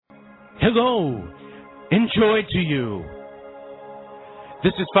Hello, enjoy to you.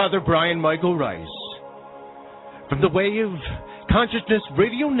 This is Father Brian Michael Rice from the Way of Consciousness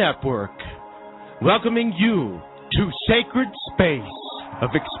Radio Network, welcoming you to sacred space of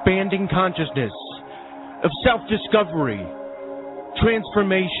expanding consciousness, of self-discovery,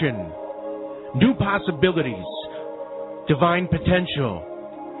 transformation, new possibilities, divine potential,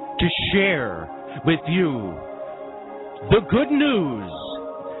 to share with you the good news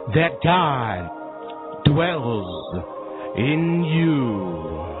that God dwells in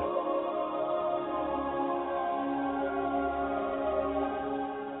you.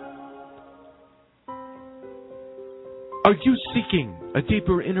 Are you seeking a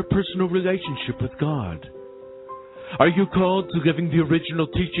deeper interpersonal relationship with God? Are you called to living the original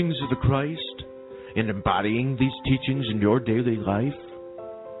teachings of the Christ and embodying these teachings in your daily life?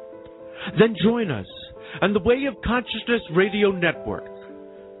 Then join us on the Way of Consciousness Radio Network,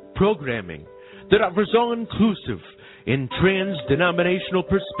 programming that offers all-inclusive and trans-denominational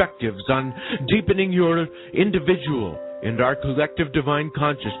perspectives on deepening your individual and our collective divine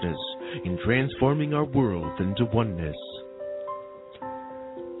consciousness in transforming our world into oneness.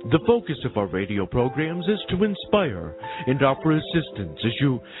 The focus of our radio programs is to inspire and offer assistance as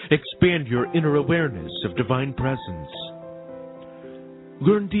you expand your inner awareness of divine presence.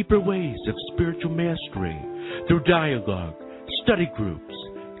 Learn deeper ways of spiritual mastery through dialogue, study groups,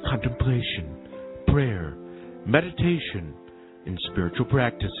 contemplation, prayer, meditation, and spiritual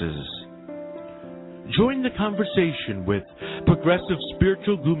practices. Join the conversation with progressive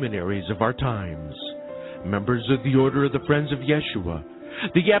spiritual luminaries of our times, members of the Order of the Friends of Yeshua,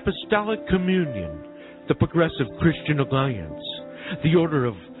 the Apostolic Communion, the Progressive Christian Alliance, the Order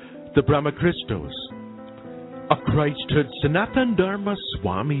of the Brahma Christos, a Christhood Sanatan Dharma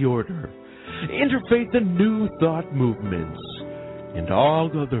Swami Order, Interfaith and New Thought movements, and all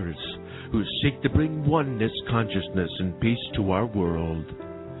others who seek to bring oneness consciousness and peace to our world.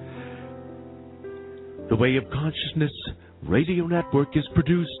 The Way of Consciousness Radio Network is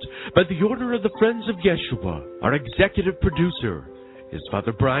produced by the Order of the Friends of Yeshua. Our executive producer is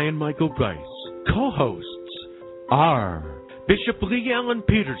Father Brian Michael Rice. Co-hosts are Bishop Lee Allen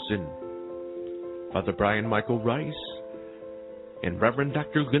Petersen, Father Brian Michael Rice, and Reverend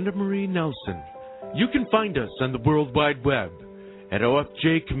Dr. Linda Marie Nelson. You can find us on the World Wide Web at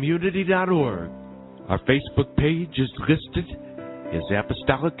ofjcommunity.org. Our Facebook page is listed as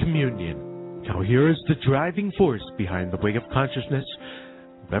Apostolic Communion. Now here is the driving force behind the Way of Consciousness,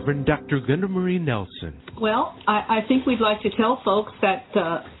 Reverend Dr. Linda Marie Nelson. Well, I think we'd like to tell folks that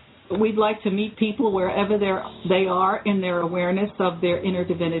we'd like to meet people wherever they are in their awareness of their inner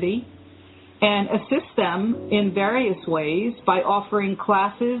divinity and assist them in various ways by offering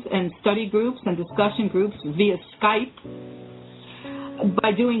classes and study groups and discussion groups via Skype,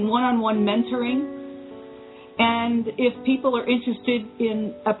 by doing one-on-one mentoring. And if people are interested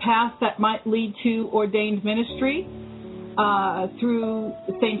in a path that might lead to ordained ministry through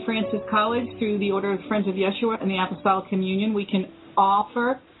St. Francis College, through the Order of the Friends of Yeshua and the Apostolic Communion, we can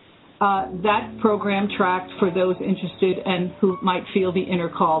offer that program track for those interested and who might feel the inner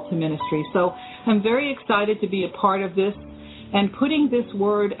call to ministry. So I'm very excited to be a part of this and putting this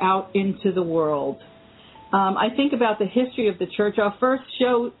word out into the world. I think about the history of the church. Our first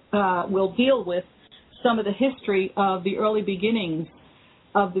show will deal with some of the history of the early beginnings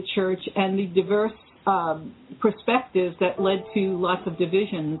of the church and the diverse perspectives that led to lots of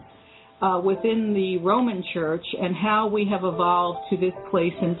divisions within the Roman Church, and how we have evolved to this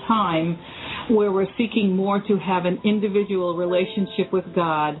place in time where we're seeking more to have an individual relationship with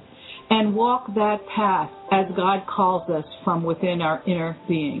God and walk that path as God calls us from within our inner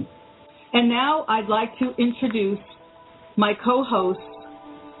being. And now I'd like to introduce my co-hosts,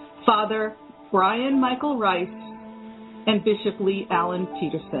 Father Brian Michael Rice and Bishop Lee Allen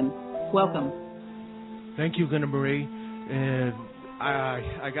Petersen. Welcome. Thank you, Linda Marie. And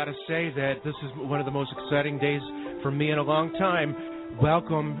I got to say that this is one of the most exciting days for me in a long time.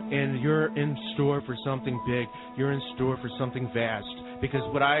 Welcome, and you're in store for something big. You're in store for something vast. Because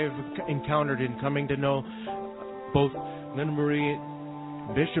what I've encountered in coming to know both Linda Marie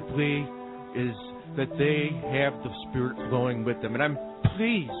and Bishop Lee is that they have the Spirit flowing with them. And I'm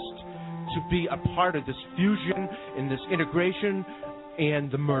pleased to be a part of this fusion and this integration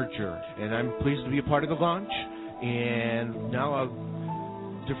and the merger. And I'm pleased to be a part of the launch. And now I'll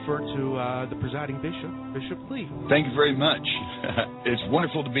defer to the presiding bishop, Bishop Lee. Thank you very much. It's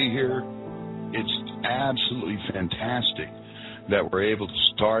wonderful to be here. It's absolutely fantastic that we're able to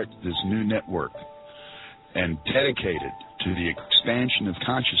start this new network and dedicate it to the expansion of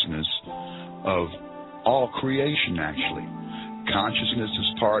consciousness of all creation, actually. Consciousness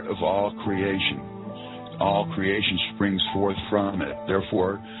is part of all creation. All creation springs forth from it.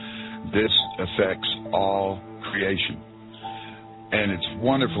 Therefore, this affects all creation. And it's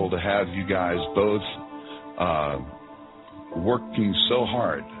wonderful to have you guys both working so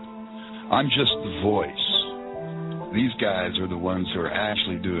hard. I'm just the voice. These guys are the ones who are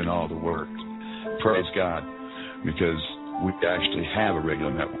actually doing all the work. Praise God, because we actually have a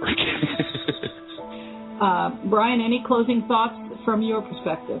regular network. Brian, any closing thoughts from your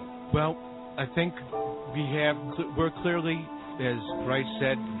perspective? Well, I think we're clearly, as Christ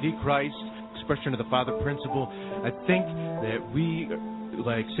said, the Christ, expression of the Father principle. I think that we,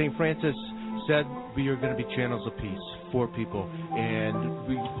 like St. Francis said, we are going to be channels of peace for people, and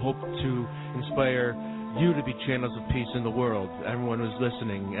we hope to inspire you to be channels of peace in the world, everyone who's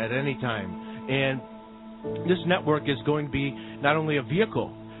listening at any time. And this network is going to be not only a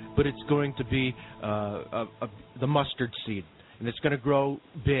vehicle, but it's going to be the mustard seed, and it's going to grow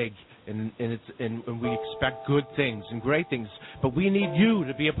big, and we expect good things and great things. But we need you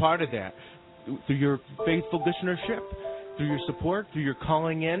to be a part of that through your faithful listenership, through your support, through your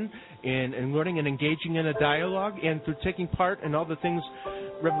calling in and learning and engaging in a dialogue, and through taking part in all the things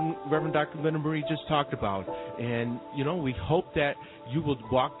Reverend Dr. Linda Marie just talked about. And, we hope that you will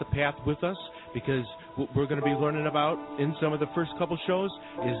walk the path with us, because what we're going to be learning about in some of the first couple shows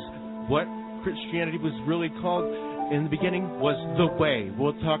is what Christianity was really called in the beginning was the way.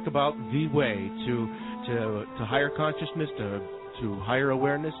 We'll talk about the way to higher consciousness, to higher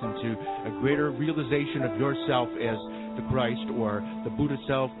awareness, and to a greater realization of yourself as the Christ or the Buddha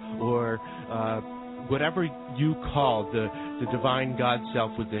self, or whatever you call the divine God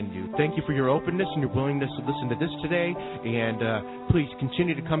self within you. Thank you for your openness and your willingness to listen to this today, and please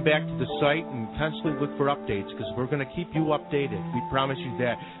continue to come back to the site and constantly look for updates, because we're going to keep you updated. We promise you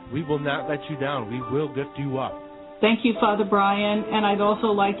that. We will not let you down. We will lift you up. Thank you, Father Brian. And I'd also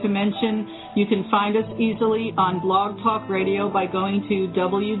like to mention you can find us easily on Blog Talk Radio by going to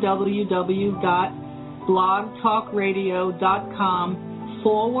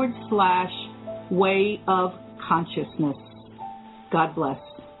www.blogtalkradio.com/Way of Consciousness. God bless.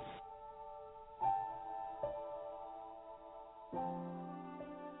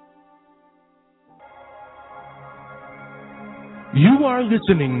 You are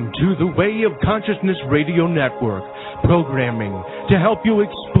listening to the Way of Consciousness Radio Network, programming to help you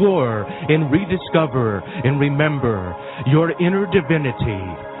explore and rediscover and remember your inner divinity.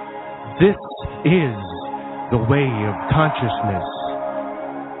 This is the Way of Consciousness.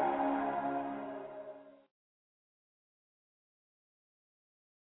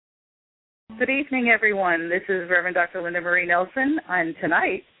 Good evening, everyone. This is Reverend Dr. Linda Marie Nelson, and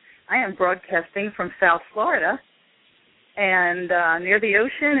tonight I am broadcasting from South Florida, and near the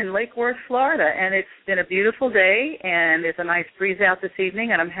ocean in Lake Worth, Florida. And it's been a beautiful day, and there's a nice breeze out this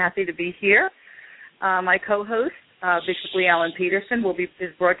evening, and I'm happy to be here. My co-host, Bishop Lee Allen Petersen,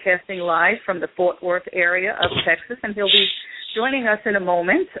 is broadcasting live from the Fort Worth area of Texas, and he'll be joining us in a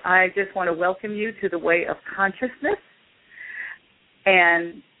moment. I just want to welcome you to the Way of Consciousness.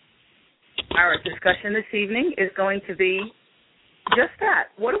 And our discussion this evening is going to be just that.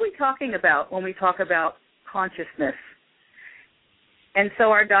 What are we talking about when we talk about consciousness? And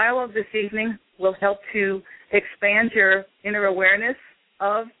so our dialogue this evening will help to expand your inner awareness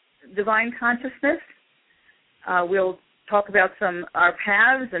of divine consciousness. We'll talk about our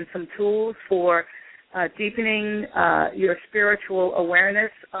paths and some tools for deepening your spiritual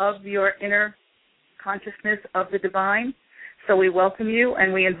awareness of your inner consciousness of the divine. So we welcome you,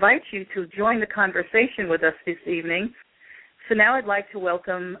 and we invite you to join the conversation with us this evening. So now I'd like to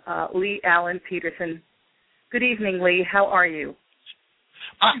welcome Lee Allen Petersen. Good evening, Lee. How are you?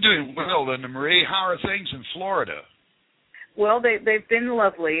 I'm doing well, Linda Marie. How are things in Florida? Well, they've been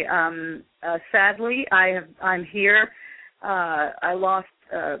lovely. Sadly, I'm here. I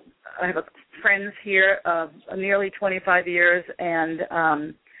have friends here of nearly 25 years,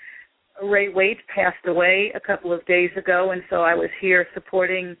 and Ray Waite passed away a couple of days ago, and so I was here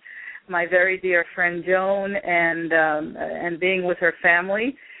supporting my very dear friend Joan and being with her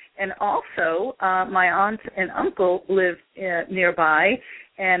family. And also, my aunt and uncle live nearby,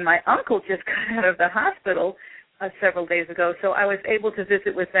 and my uncle just got out of the hospital several days ago, so I was able to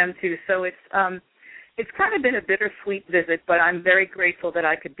visit with them too. So it's kind of been a bittersweet visit, but I'm very grateful that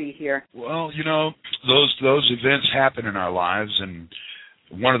I could be here. Well, those events happen in our lives, and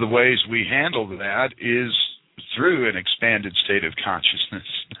one of the ways we handle that is through an expanded state of consciousness.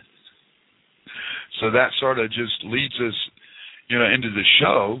 So that sort of just leads us, into the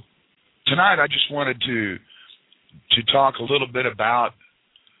show. Tonight I just wanted to talk a little bit about,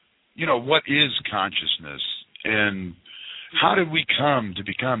 what is consciousness, and How did we come to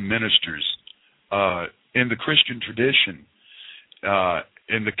become ministers in the Christian tradition,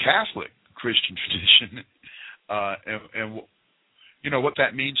 in the Catholic Christian tradition, and what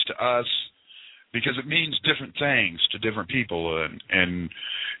that means to us? Because it means different things to different people, and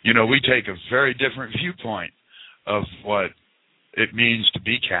we take a very different viewpoint of what it means to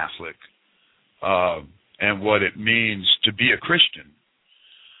be Catholic and what it means to be a Christian.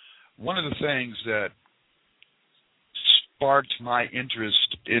 One of the things that sparked my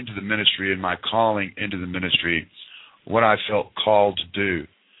interest into the ministry and my calling into the ministry, what I felt called to do,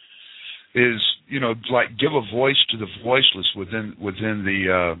 is give a voice to the voiceless within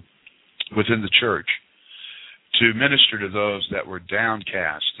the church, to minister to those that were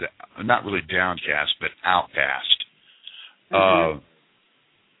downcast, not really downcast, but outcast,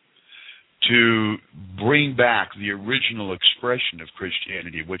 to bring back the original expression of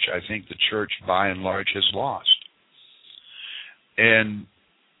Christianity, which I think the church, by and large, has lost, and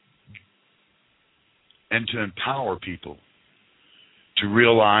to empower people to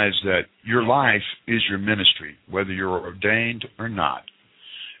realize that your life is your ministry, whether you're ordained or not.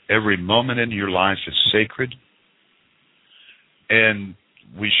 Every moment in your life is sacred, and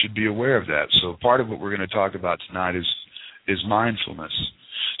we should be aware of that. So part of what we're going to talk about tonight is mindfulness.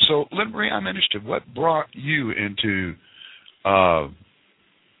 So, Marie, I'm interested, what brought you into the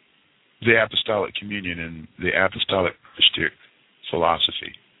Apostolic Communion and the Apostolic Christian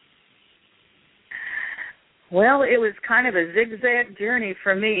philosophy? Well, it was kind of a zigzag journey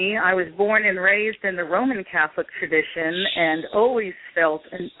for me. I was born and raised in the Roman Catholic tradition and always felt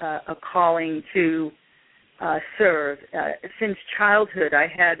a calling to serve. Since childhood, I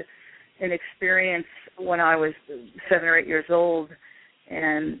had an experience when I was 7 or 8 years old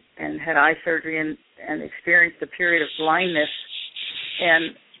and had eye surgery and experienced a period of blindness,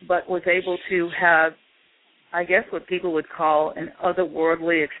 but was able to have, I guess, what people would call an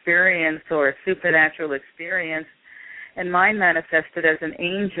otherworldly experience or a supernatural experience, and mine manifested as an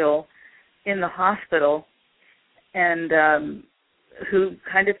angel in the hospital, and who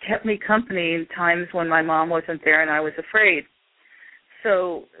kind of kept me company in times when my mom wasn't there and I was afraid.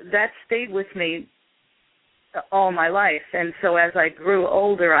 So that stayed with me all my life, and so as I grew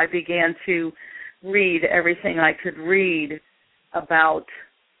older, I began to read everything I could read about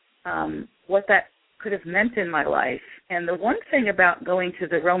what that could have meant in my life. And the one thing about going to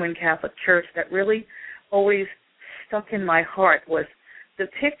the Roman Catholic Church that really always stuck in my heart was the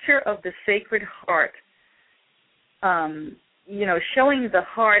picture of the Sacred Heart, showing the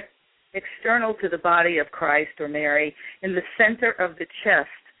heart external to the body of Christ or Mary in the center of the chest.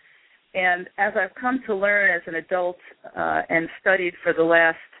 And as I've come to learn as an adult and studied for the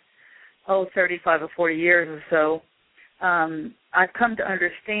last, 35 or 40 years or so, I've come to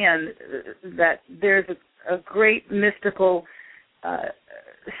understand that there's a great mystical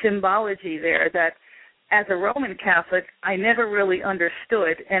symbology there that as a Roman Catholic, I never really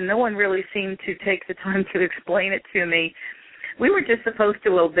understood, and no one really seemed to take the time to explain it to me. We were just supposed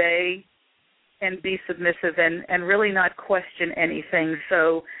to obey and be submissive and really not question anything.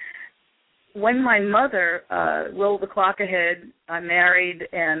 So when my mother rolled the clock ahead, I'm married,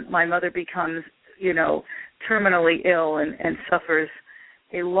 and my mother becomes, terminally ill and suffers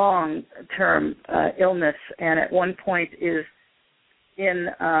a long-term illness, and at one point is in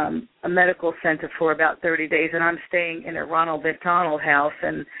a medical center for about 30 days, and I'm staying in a Ronald McDonald house,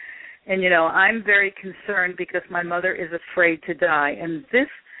 and I'm very concerned because my mother is afraid to die, and this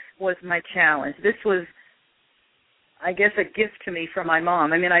was my challenge. This was, I guess, a gift to me from my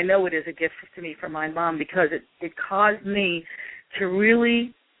mom. I mean, I know it is a gift to me from my mom because it caused me to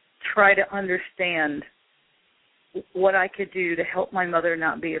really try to understand what I could do to help my mother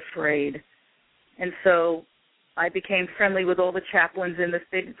not be afraid. And so I became friendly with all the chaplains in this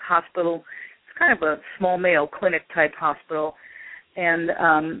big hospital. It's kind of a small Mayo Clinic type hospital, and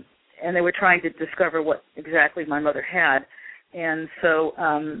they were trying to discover what exactly my mother had. And so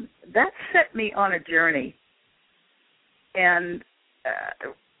that set me on a journey. And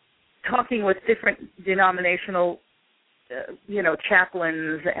talking with different denominational,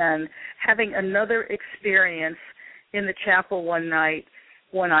 chaplains, and having another experience in the chapel one night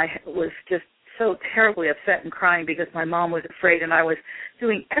when I was just so terribly upset and crying because my mom was afraid, and I was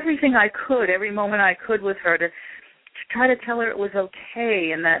doing everything I could, every moment I could with her to try to tell her it was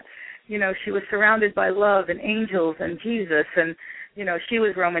okay and that, she was surrounded by love and angels and Jesus, and, she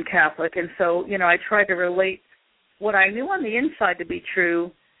was Roman Catholic. And so, I tried to relate what I knew on the inside to be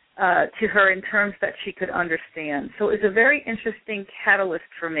true to her in terms that she could understand. So it was a very interesting catalyst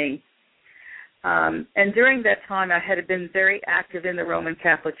for me. And during that time, I had been very active in the Roman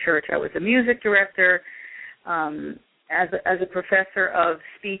Catholic Church. I was a music director, and as a professor of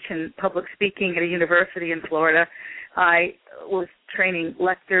speech and public speaking at a university in Florida, I was training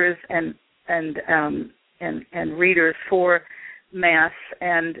lectors and readers for Mass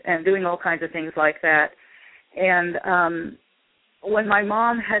and doing all kinds of things like that. And when my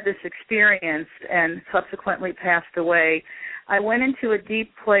mom had this experience and subsequently passed away, I went into a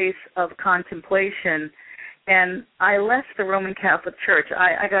deep place of contemplation, and I left the Roman Catholic Church.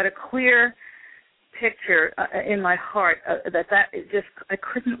 I got a clear picture in my heart that I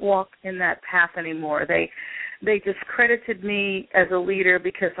couldn't walk in that path anymore. They discredited me as a leader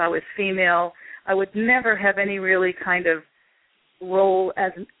because I was female. I would never have any really kind of role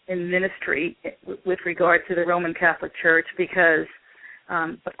in ministry with regard to the Roman Catholic Church because,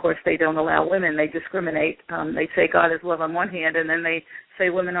 of course, they don't allow women. They discriminate. They say God is love on one hand, and then they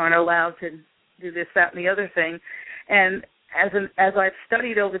say women aren't allowed to do this, that, and the other thing. And as I've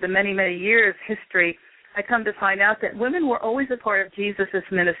studied over the many, many years history, I come to find out that women were always a part of Jesus'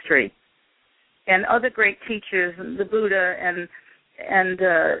 ministry. And other great teachers, the Buddha and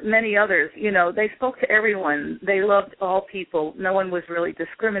many others, they spoke to everyone. They loved all people. No one was really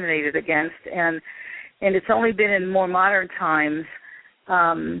discriminated against. And it's only been in more modern times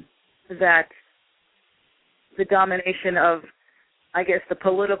that the domination of, I guess, the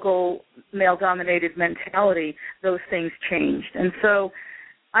political male-dominated mentality, those things changed. And so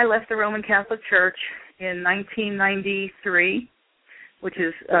I left the Roman Catholic Church in 1993, which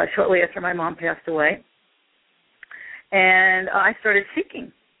is shortly after my mom passed away. And I started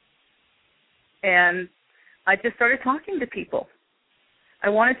seeking. And I just started talking to people. I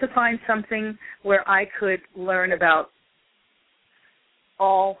wanted to find something where I could learn about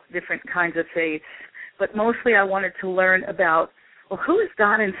all different kinds of faiths, but mostly I wanted to learn about, well, who is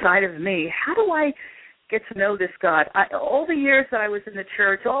God inside of me? How do I get to know this God? All the years that I was in the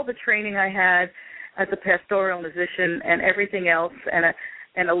church, all the training I had as a pastoral musician and everything else,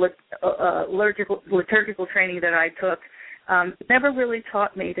 and a liturgical training that I took, never really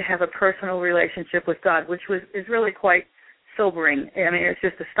taught me to have a personal relationship with God, which is really quite sobering. I mean, it's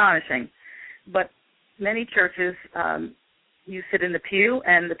just astonishing. But many churches, you sit in the pew,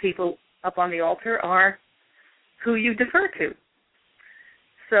 and the people up on the altar are who you defer to.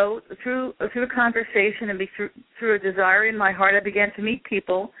 So through a conversation and through a desire in my heart, I began to meet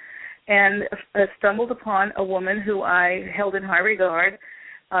people and stumbled upon a woman who I held in high regard,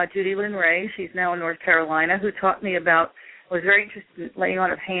 Judy Lynn Ray. She's now in North Carolina, who taught me was very interested in laying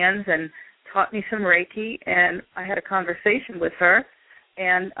on of hands and taught me some Reiki. And I had a conversation with her,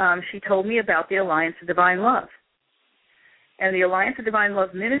 and she told me about the Alliance of Divine Love. And the Alliance of Divine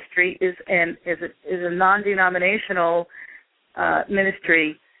Love ministry is a non-denominational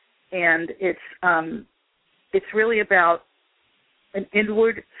ministry, and it's really about an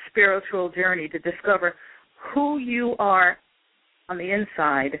inward spiritual journey to discover who you are on the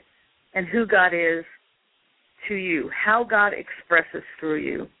inside and who God is to you, how God expresses through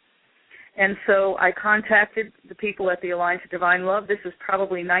you. And so I contacted the people at the Alliance of Divine Love. This is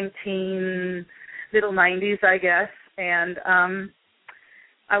probably middle 90s, I guess, and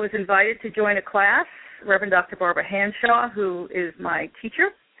I was invited to join a class. Reverend Dr. Barbara Hanshaw, who is my teacher,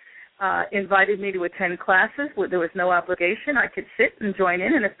 invited me to attend classes. There was no obligation. I could sit and join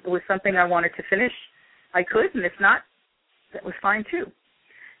in, and if it was something I wanted to finish, I could, and if not, that was fine too.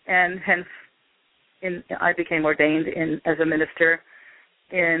 And hence, I became ordained as a minister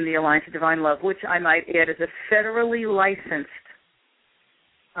in the Alliance of Divine Love, which I might add is a federally licensed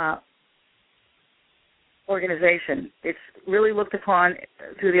organization. It's really looked upon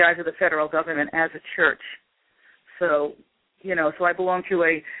through the eyes of the federal government as a church. So, so I belong to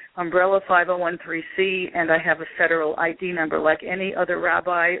a umbrella 501(c)(3), and I have a federal ID number like any other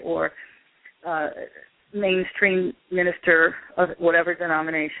rabbi or mainstream minister of whatever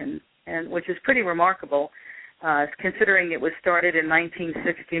denomination, and which is pretty remarkable, considering it was started in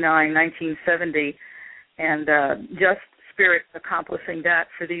 1969, 1970, and just Spirit accomplishing that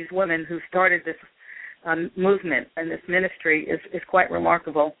for these women who started this movement and this ministry is quite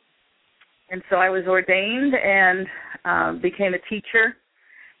remarkable. And so I was ordained and became a teacher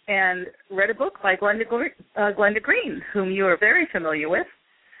and read a book by Glenda Green, whom you are very familiar with,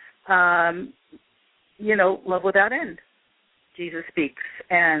 Love Without End, Jesus Speaks.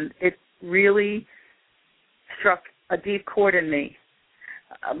 And it really struck a deep chord in me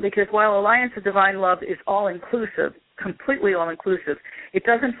because while Alliance of Divine Love is all-inclusive, completely all-inclusive, it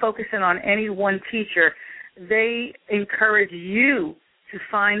doesn't focus in on any one teacher. They encourage you to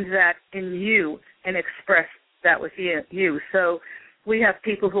find that in you and express that with you. So we have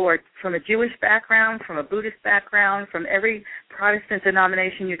people who are from a Jewish background, from a Buddhist background, from every Protestant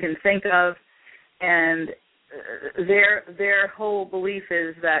denomination you can think of, and their whole belief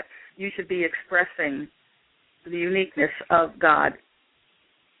is that you should be expressing the uniqueness of God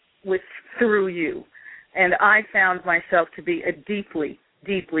through you. And I found myself to be a deeply,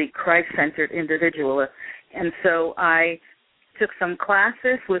 deeply Christ-centered individual. And so I took some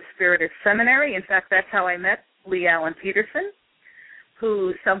classes with Spiritist Seminary. In fact, that's how I met Lee Allen Petersen,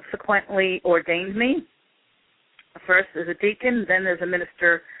 who subsequently ordained me, first as a deacon, then as a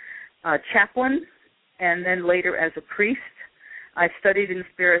minister chaplain, and then later as a priest. I studied in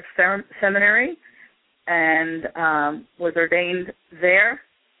Spirit Seminary and was ordained there,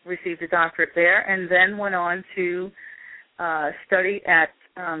 received a doctorate there, and then went on to study at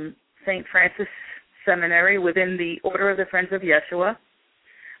St. Francis Seminary within the Order of the Friends of Yeshua,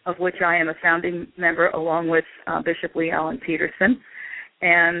 of which I am a founding member along with Bishop Lee Allen Petersen.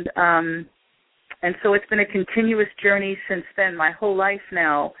 And so it's been a continuous journey since then. My whole life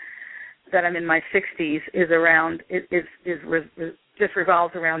now, that I'm in my 60s, just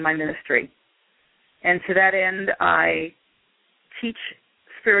revolves around my ministry. And to that end, I teach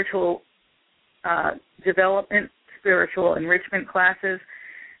spiritual development, spiritual enrichment classes.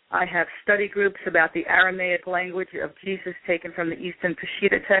 I have study groups about the Aramaic language of Jesus taken from the Eastern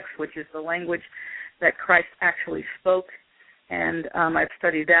Peshitta text, which is the language that Christ actually spoke. And I've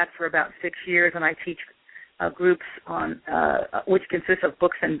studied that for about 6 years, and I teach groups on which consists of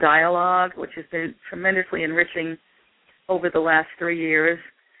books and dialogue, which has been tremendously enriching over the last 3 years.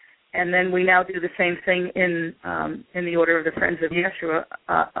 And then we now do the same thing in the Order of the Friends of Yeshua,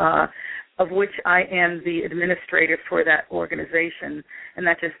 of which I am the administrator for that organization. And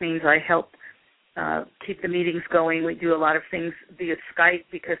that just means I help keep the meetings going. We do a lot of things via Skype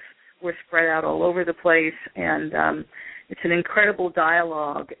because we're spread out all over the place. And it's an incredible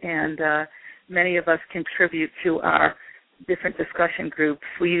dialogue, and many of us contribute to our different discussion groups.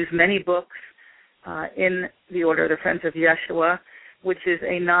 We use many books in the Order of the Friends of Yeshua, which is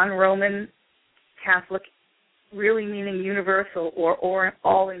a non-Roman Catholic, really meaning universal or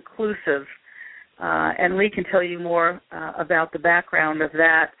all-inclusive. And Lee can tell you more about the background of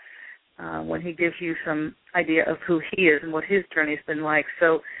that when he gives you some idea of who he is and what his journey has been like.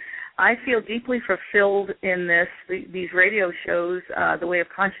 So I feel deeply fulfilled in this. These radio shows, The Way of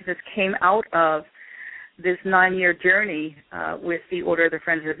Consciousness, came out of this 9-year journey with the Order of the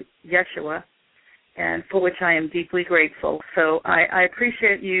Friends of Yeshua, and for which I am deeply grateful. So I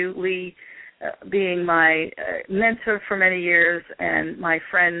appreciate you, Lee, being my mentor for many years and my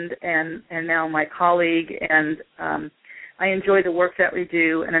friend and now my colleague, and I enjoy the work that we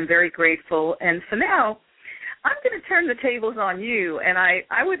do, and I'm very grateful. And so now I'm going to turn the tables on you, and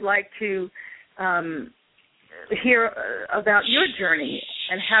I would like to hear about your journey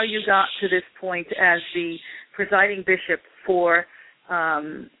and how you got to this point as the presiding bishop for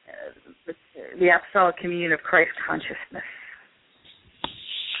the Apostolic Communion of Christ Consciousness.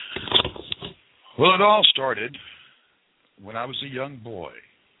 Well, it all started when I was a young boy.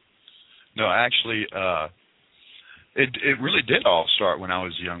 No, actually, it really did all start when I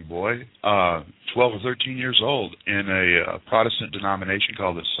was a young boy, 12 or 13 years old, in a Protestant denomination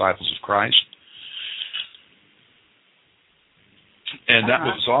called the Disciples of Christ. And that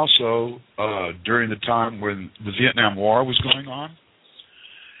was also during the time when the Vietnam War was going on.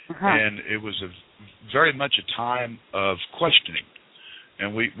 And it was very much a time of questioning.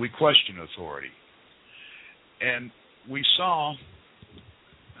 And we questioned authority. And we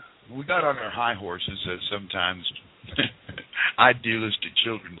got on our high horses, as sometimes idealistic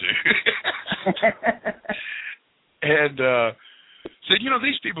children do. And said,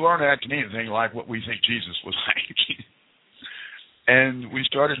 these people aren't acting anything like what we think Jesus was like. And we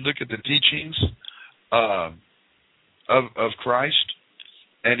started to look at the teachings of Christ.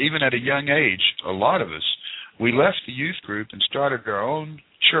 And even at a young age, a lot of us, we left the youth group and started our own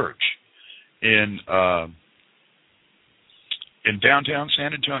church in downtown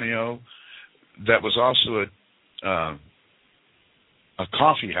San Antonio. That was also a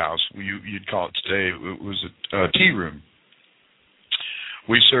coffee house, you'd call it today. It was a tea room.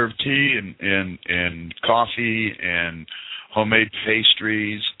 We served tea and coffee and homemade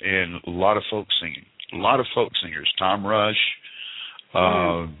pastries and a lot of folk singing. A lot of folk singers. Tom Rush,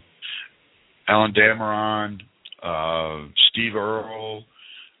 Alan Dameron, Steve Earle.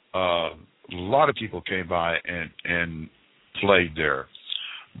 A lot of people came by and played there.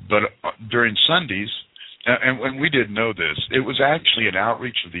 But during Sundays, and when we didn't know this, it was actually an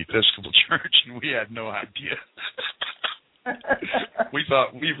outreach of the Episcopal Church, and we had no idea. We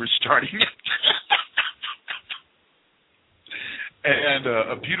thought we were starting it. And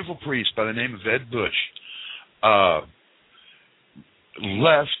a beautiful priest by the name of Ed Bush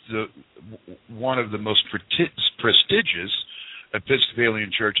left one of the most prestigious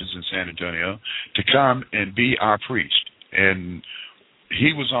Episcopalian churches in San Antonio to come and be our priest. And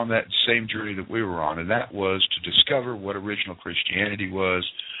he was on that same journey that we were on, and that was to discover what original Christianity was.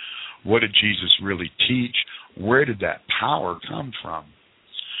 What did Jesus really teach? Where did that power come from?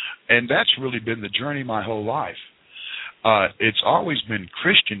 And that's really been the journey my whole life. It's always been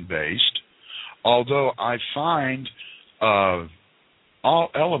Christian-based, although I find all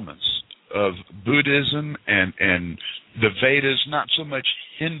elements of Buddhism and the Vedas, not so much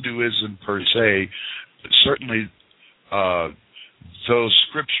Hinduism per se, but certainly those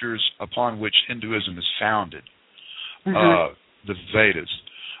scriptures upon which Hinduism is founded, the Vedas,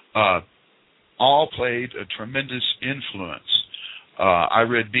 all played a tremendous influence. I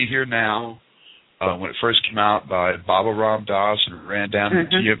read Be Here Now when it first came out by Baba Ram Das, and ran down to the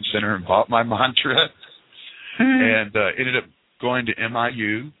TM Center and bought my mantra, and ended up going to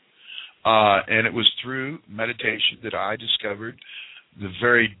MIU. And it was through meditation that I discovered the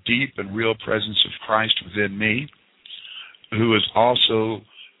very deep and real presence of Christ within me, who is also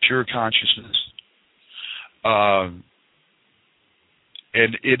pure consciousness. And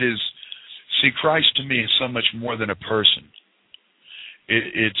it is, see, Christ to me is so much more than a person.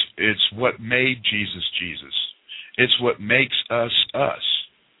 It's what made Jesus Jesus. It's what makes us us.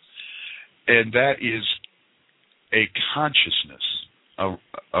 And that is a consciousness,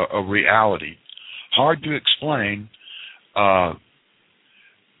 a reality. Hard to explain, but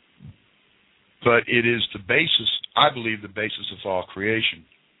it is the basis, I believe, the basis of all creation.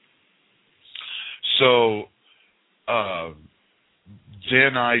 So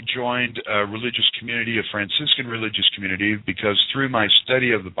then I joined a religious community, a Franciscan religious community, because through my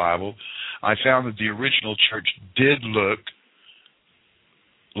study of the Bible, I found that the original church did look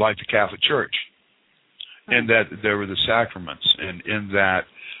like the Catholic Church, and that there were the sacraments, and in that,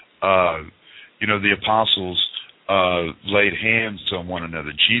 the apostles laid hands on one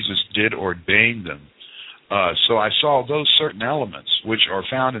another. Jesus did ordain them. So I saw those certain elements, which are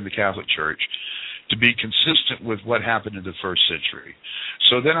found in the Catholic Church, to be consistent with what happened in the first century.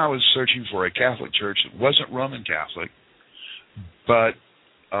 So then I was searching for a Catholic Church that wasn't Roman Catholic, but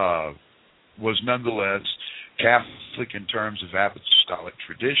was nonetheless Catholic in terms of apostolic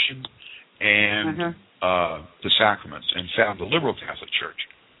tradition and the sacraments, and found the liberal Catholic Church.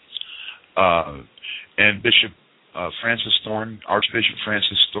 And Bishop Archbishop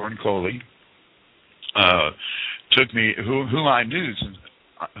Francis Thorne Coley, took me, whom I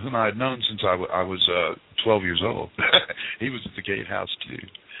had known since I was 12 years old. He was at the Gatehouse too,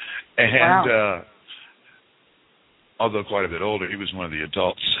 and although quite a bit older, he was one of the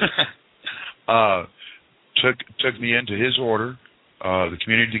adults. Took me into his order, the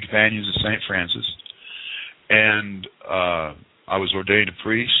Community Companions of St. Francis, and I was ordained a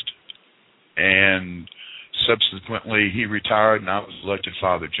priest, and subsequently he retired, and I was elected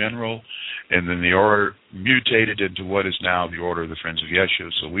Father General, and then the order mutated into what is now the Order of the Friends of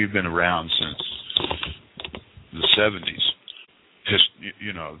Yeshua. So we've been around since the 70s. Just,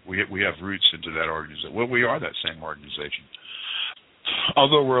 we have roots into that organization. Well, we are that same organization,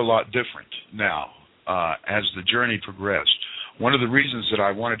 although we're a lot different now as the journey progressed. One of the reasons that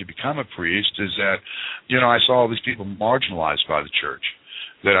I wanted to become a priest is that, I saw all these people marginalized by the church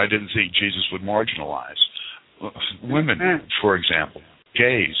that I didn't think Jesus would marginalize. Women, for example,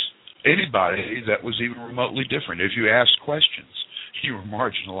 gays, anybody that was even remotely different. If you asked questions, you were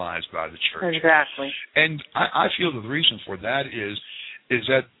marginalized by the church. Exactly. And I feel that the reason for that is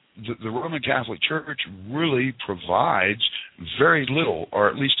that the Roman Catholic Church really provides very little, or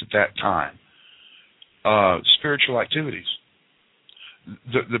at least at that time, spiritual activities.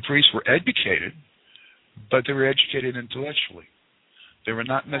 The priests were educated, but they were educated intellectually. They were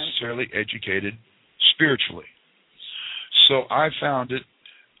not necessarily educated spiritually. So I found it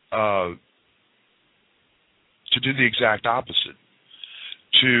to do the exact opposite,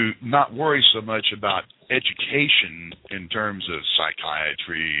 to not worry so much about education in terms of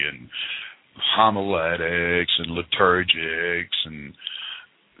psychiatry and homiletics and liturgics and,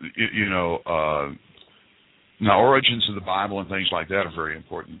 now origins of the Bible and things like that are very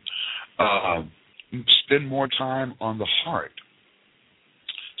important. Spend more time on the heart.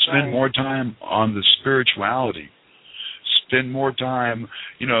 Spend more time on the spirituality. Spend more time,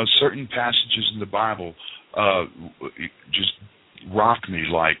 certain passages in the Bible just rock me,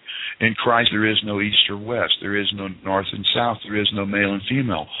 like, in Christ there is no east or west, there is no north and south, there is no male and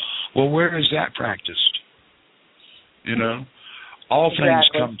female. Well, where is that practiced? All things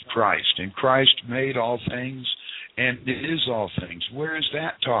come to Christ, and Christ made all things, and it is all things. Where is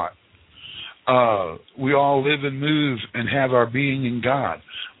that taught? We all live and move and have our being in God.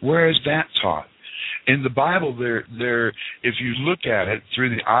 Where is that taught? In the Bible, if you look at it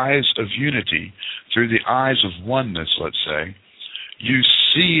through the eyes of unity, through the eyes of oneness, let's say, you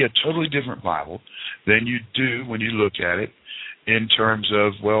see a totally different Bible than you do when you look at it in terms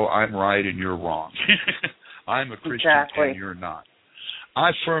of, well, I'm right and you're wrong. I'm a Christian and you're not.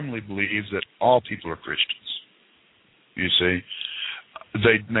 I firmly believe that all people are Christians. You see,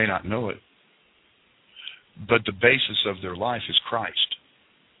 they may not know it, but the basis of their life is Christ.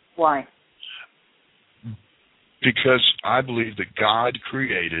 Why? Because I believe that God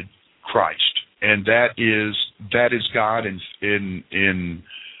created Christ, and that is God in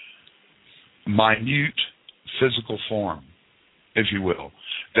minute physical form, if you will.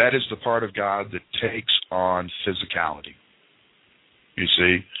 That is the part of God that takes on physicality. You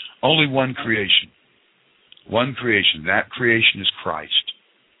see, only one creation. One creation. That creation is Christ.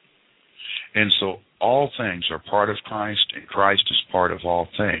 And so all things are part of Christ, and Christ is part of all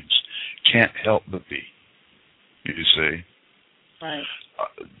things. Can't help but be. You see? Right.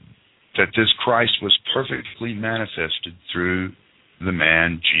 That this Christ was perfectly manifested through the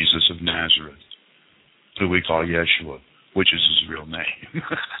man Jesus of Nazareth, who we call Yeshua, which is his real name.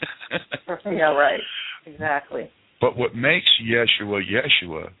 Yeah, right. Exactly. But what makes Yeshua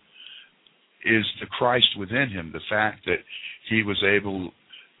Yeshua is the Christ within him, the fact that he was able,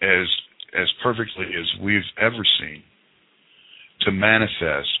 as perfectly as we've ever seen, to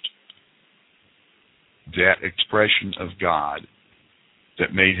manifest that expression of God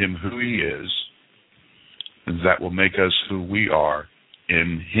that made him who he is, and that will make us who we are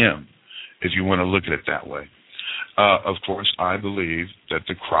in him, if you want to look at it that way. Of course, I believe that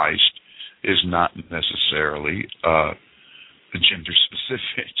the Christ is not necessarily gender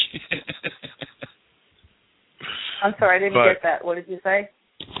specific. I'm sorry, I didn't get that. What did you say?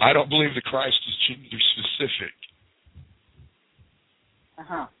 I don't believe the Christ is gender specific.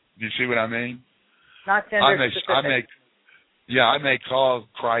 Uh-huh. Do you see what I mean? Not gender specific. I may call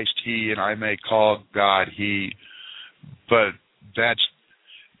Christ he, and I may call God he, but that's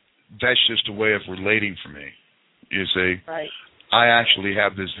just a way of relating for me. You see? Right. I actually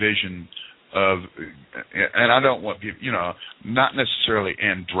have this vision of, and I don't want, not necessarily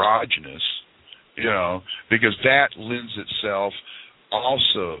androgynous, because that lends itself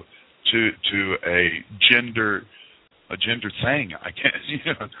also to a gender thing. I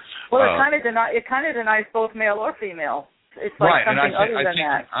can't, Well, it kind of denies both male or female. It's like right, something other than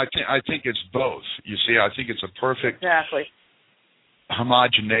that. I think it's both. You see, I think it's a perfect exactly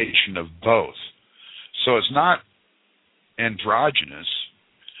homogenation of both. So it's not androgynous,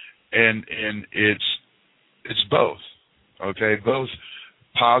 and it's both. Okay, both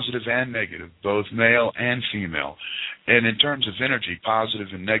positive and negative, both male and female. And in terms of energy, positive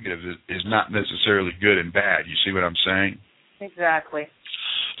and negative is not necessarily good and bad. You see what I'm saying? Exactly.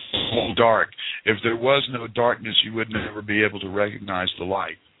 Dark. If there was no darkness, you would never be able to recognize the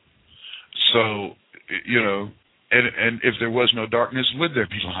light. So, and if there was no darkness, would there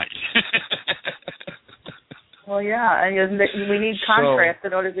be light? Well, yeah, and we need contrast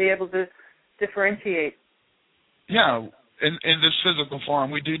in order to be able to differentiate. Yeah, in this physical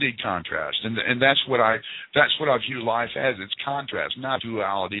form, we do need contrast, and that's what I view life as. It's contrast, not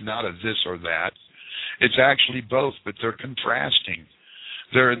duality, not a this or that. It's actually both, but they're contrasting.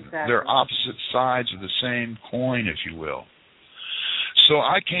 They're opposite sides of the same coin, if you will. So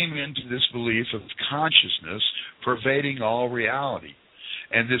I came into this belief of consciousness pervading all reality.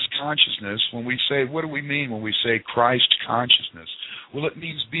 And this consciousness, when we say, what do we mean when we say Christ consciousness? Well, it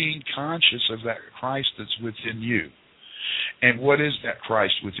means being conscious of that Christ that's within you. And what is that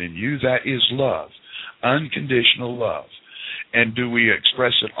Christ within you? That is love, unconditional love. And do we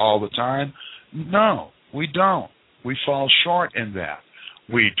express it all the time? No, we don't. We fall short in that.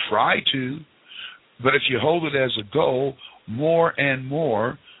 We try to, but if you hold it as a goal, more and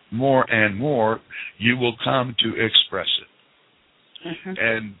more, you will come to express it. Mm-hmm.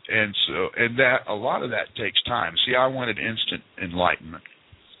 And that a lot of that takes time. See, I wanted instant enlightenment.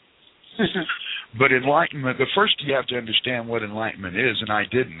 But enlightenment, the first you have to understand what enlightenment is, and I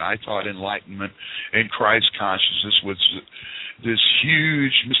didn't. I thought enlightenment in Christ consciousness was this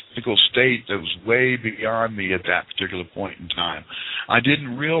huge mystical state that was way beyond me at that particular point in time. I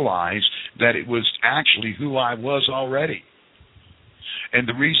didn't realize that it was actually who I was already. And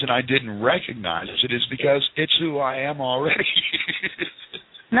the reason I didn't recognize it is because it's who I am already.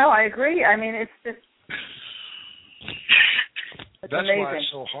 No, I agree. I mean, it's just... That's amazing. Why it's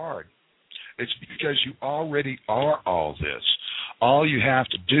so hard. It's because you already are all this. All you have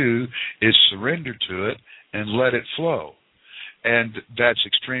to do is surrender to it and let it flow. And that's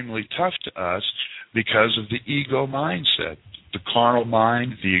extremely tough to us because of the ego mindset, the carnal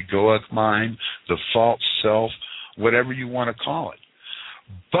mind, the egoic mind, the false self, whatever you want to call it.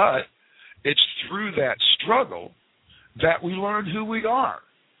 But it's through that struggle that we learn who we are.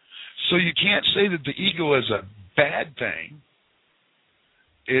 So you can't say that the ego is a bad thing.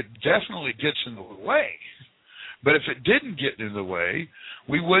 It definitely gets in the way. But if it didn't get in the way,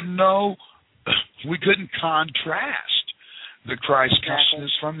 we wouldn't know, we couldn't contrast the Christ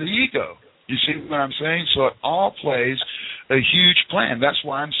consciousness from the ego. You see what I'm saying? So it all plays a huge plan. That's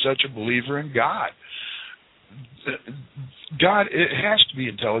why I'm such a believer in God. God, it has to be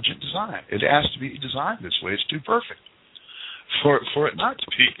intelligent design. It has to be designed this way. It's too perfect for it not to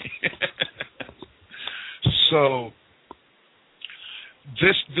be. So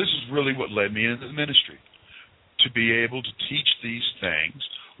this is really what led me into the ministry, to be able to teach these things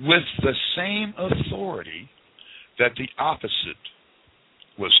with the same authority that the opposite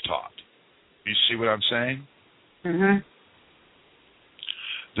was taught. You see what I'm saying? Mm-hmm.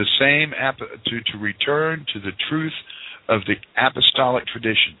 The same, to return to the truth of the apostolic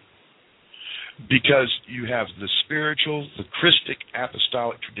tradition. Because you have the spiritual, the Christic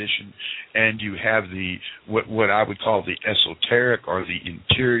apostolic tradition, and you have the what I would call the esoteric or the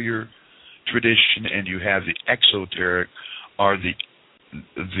interior tradition, and you have the exoteric or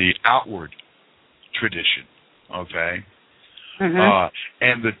the outward tradition. Okay? Mm-hmm.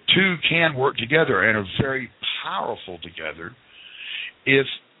 And the two can work together and are very powerful together if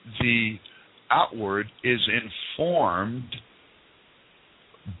the outward is informed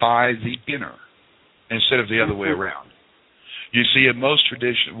by the inner instead of the other way around. You see, in most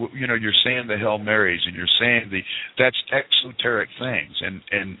traditions, you're saying the Hail Marys and you're saying that's exoteric things,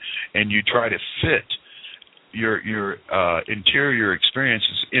 and you try to fit your interior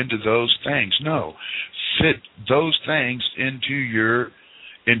experiences into those things. No, fit those things into your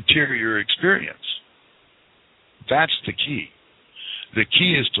interior experience. That's the key. The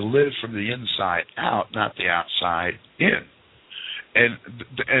key is to live from the inside out, not the outside in. And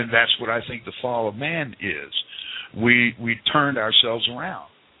that's what I think the fall of man is. We turned ourselves around,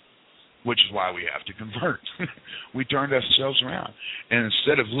 which is why we have to convert. We turned ourselves around. And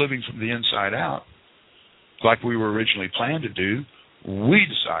instead of living from the inside out, like we were originally planned to do, we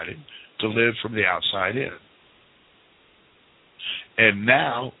decided to live from the outside in. And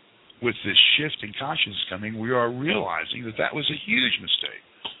now, with this shift in consciousness coming, we are realizing that was a huge mistake.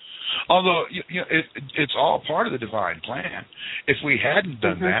 Although it's all part of the divine plan. If we hadn't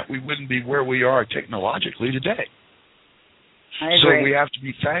done that, we wouldn't be where we are technologically today. I agree. So we have to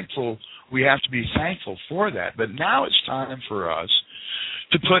be thankful. We have to be thankful for that. But now it's time for us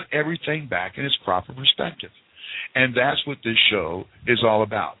to put everything back in its proper perspective, and that's what this show is all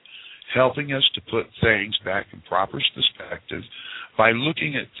about. Helping us to put things back in proper perspective by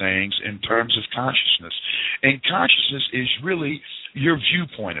looking at things in terms of consciousness. And consciousness is really your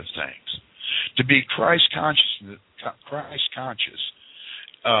viewpoint of things. To be Christ conscious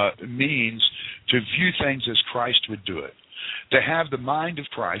means to view things as Christ would do it. To have the mind of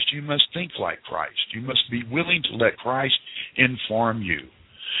Christ, you must think like Christ. You must be willing to let Christ inform you.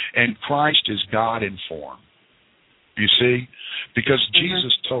 And Christ is God in form. You see? Because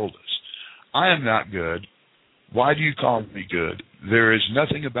Jesus told us, I am not good. Why do you call me good? There is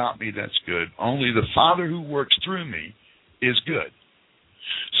nothing about me that's good. Only the Father who works through me is good.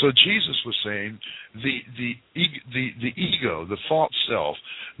 So Jesus was saying the ego, the false self,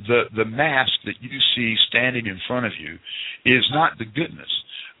 the mask that you see standing in front of you is not the goodness.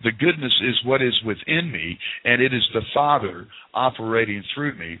 The goodness is what is within me, and it is the Father operating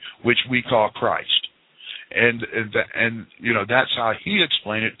through me, which we call Christ. And that's how he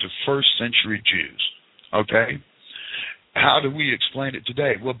explained it to first century Jews. Okay? How do we explain it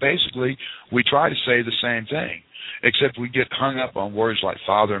today? Well, basically, we try to say the same thing, except we get hung up on words like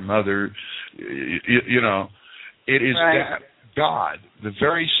Father, Mother. It is that God, the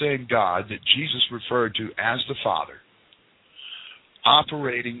very same God that Jesus referred to as the Father,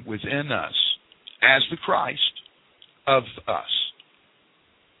 operating within us as the Christ of us.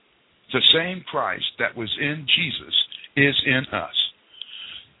 The same Christ that was in Jesus is in us.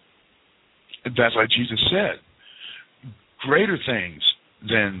 That's why Jesus said, greater things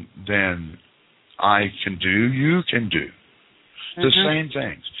than I can do, you can do. The same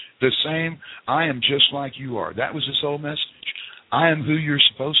things. The same, I am just like you are. That was his whole message. I am who you're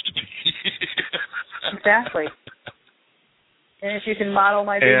supposed to be. Exactly. And if you can model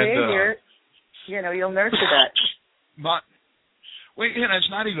my behavior, you'll nurture that. It's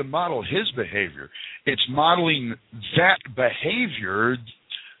not even model his behavior. It's modeling that behavior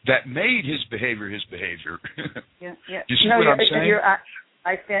that made his behavior his behavior. Yeah. You see what I'm saying?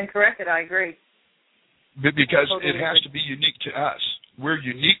 I stand corrected. I agree. Because totally it has to be unique to us. We're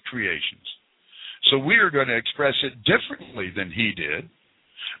unique creations. So we are going to express it differently than he did,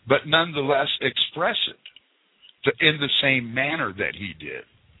 but nonetheless express it in the same manner that he did.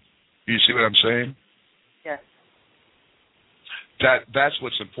 You see what I'm saying? Yes. That's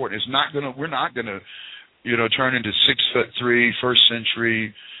what's important. We're not gonna, turn into 6'3" first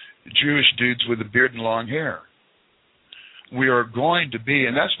century Jewish dudes with a beard and long hair. We are going to be,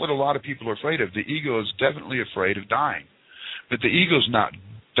 and that's what a lot of people are afraid of. The ego is definitely afraid of dying. But the ego's not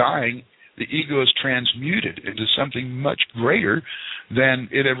dying. The ego is transmuted into something much greater than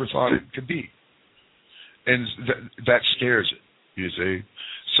it ever thought it could be. And that scares it, you see.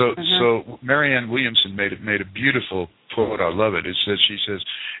 So Marianne Williamson made a beautiful quote. I love it. She says,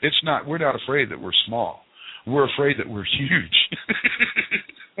 we're not afraid that we're small. We're afraid that we're huge.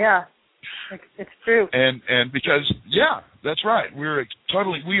 Yeah. It's true. And because, that's right.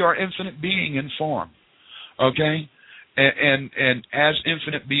 We are infinite being in form. Okay? And as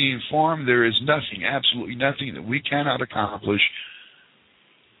infinite being in form, there is nothing, absolutely nothing that we cannot accomplish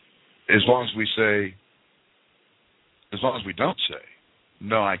as long as we don't say,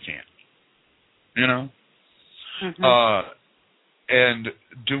 no, I can't. And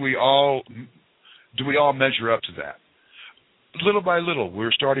do we all measure up to that? Little by little,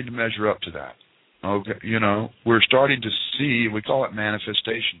 we're starting to measure up to that. Okay, we're starting to see. We call it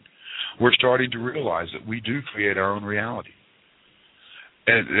manifestation. We're starting to realize that we do create our own reality,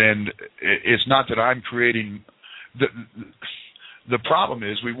 and it's not that I'm creating. The problem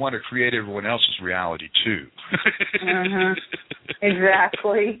is we want to create everyone else's reality too.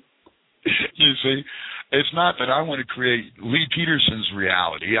 Exactly. You see, it's not that I want to create Lee Petersen's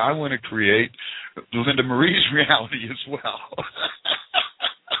reality. I want to create Linda Marie's reality as well.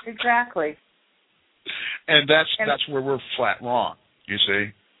 Exactly. And that's where we're flat wrong, you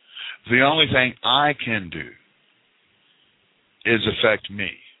see. The only thing I can do is affect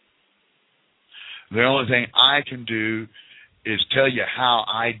me. The only thing I can do is tell you how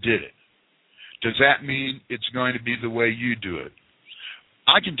I did it. Does that mean it's going to be the way you do it?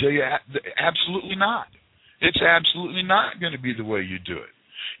 I can tell you absolutely not. It's absolutely not going to be the way you do it.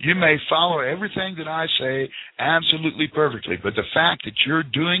 You may follow everything that I say absolutely perfectly, but the fact that you're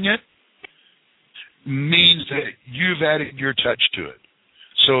doing it means that you've added your touch to it.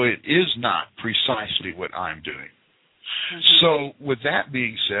 So it is not precisely what I'm doing. So with that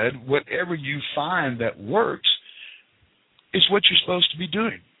being said, whatever you find that works is what you're supposed to be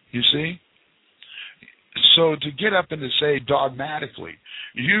doing, you see? So to get up and to say dogmatically,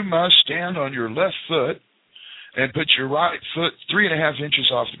 you must stand on your left foot and put your right foot 3.5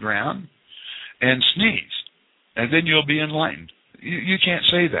 inches off the ground and sneeze, and then you'll be enlightened. You can't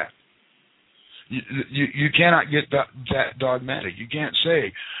say that. You cannot get that dogmatic. You can't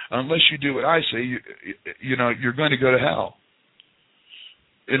say, unless you do what I say, you're going to go to hell.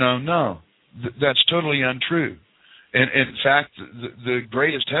 No, that's totally untrue. And in fact, the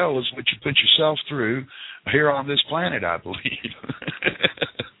greatest hell is what you put yourself through here on this planet, I believe.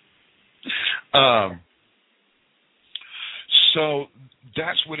 So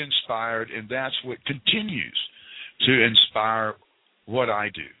that's what inspired, and that's what continues to inspire what I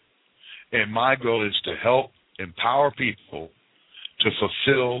do. And my goal is to help empower people to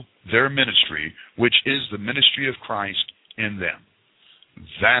fulfill their ministry, which is the ministry of Christ in them.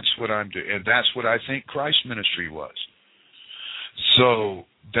 That's what I'm doing, and that's what I think Christ's ministry was. So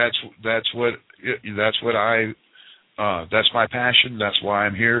that's my passion. That's why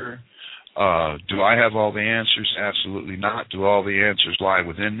I'm here. Do I have all the answers? Absolutely not. Do all the answers lie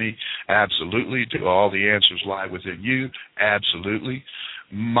within me? Absolutely. Do all the answers lie within you? Absolutely.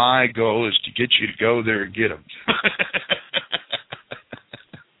 My goal is to get you to go there and get them.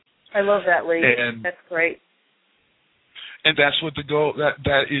 I love that, Lee. That's great. And that's what the goal.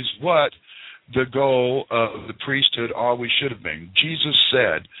 That is what the goal of the priesthood always should have been. Jesus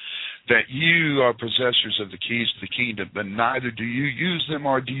said that you are possessors of the keys to the kingdom, but neither do you use them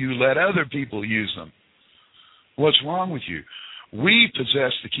or do you let other people use them. What's wrong with you? We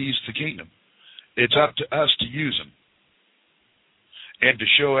possess the keys to the kingdom. It's up to us to use them and to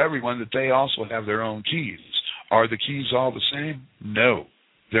show everyone that they also have their own keys. Are the keys all the same? No,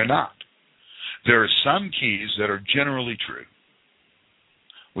 they're not. There are some keys that are generally true.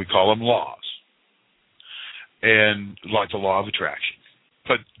 We call them laws, and like the law of attraction.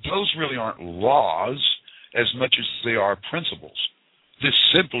 But those really aren't laws as much as they are principles. This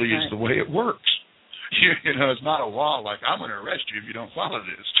simply is the way it works. It's not a law like I'm going to arrest you if you don't follow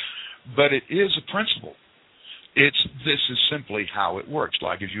this. But it is a principle This is simply how it works.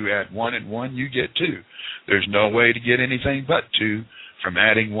 Like if you add 1 and 1, you get 2. There's no way to get anything but 2 from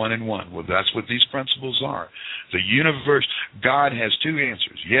adding 1 and 1. Well, that's what these principles are. The universe, God has 2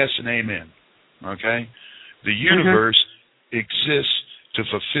 answers, yes and amen. Okay? The universe exists to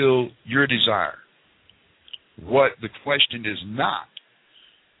fulfill your desire. What the question is not,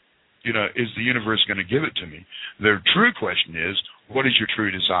 is the universe going to give it to me? The true question is, what is your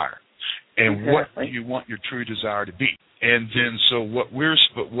true desire? And what do you want your true desire to be? And then, so what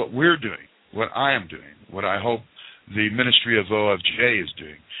we're doing, what I am doing, what I hope the Ministry of OFJ is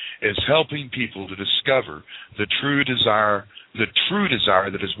doing, is helping people to discover the true desire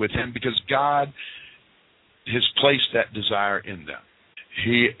that is within, because God has placed that desire in them.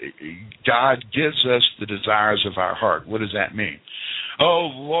 God gives us the desires of our heart. What does that mean? Oh,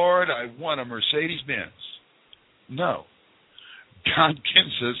 Lord, I want a Mercedes-Benz. No. God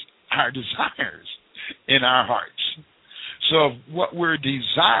gives us our desires in our hearts. So what we're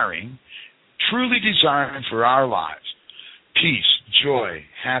desiring, truly desiring for our lives, peace, joy,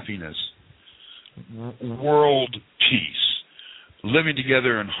 happiness, world peace, living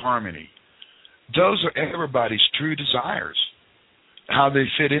together in harmony, those are everybody's true desires. How they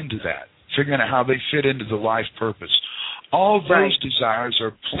fit into that, figuring out how they fit into the life purpose. All those desires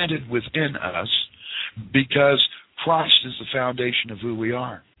are planted within us because Christ is the foundation of who we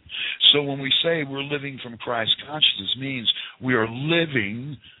are. So when we say we're living from Christ consciousness, means we are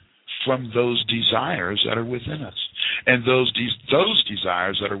living from those desires that are within us. And those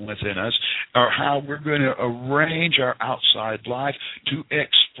desires that are within us are how we're going to arrange our outside life to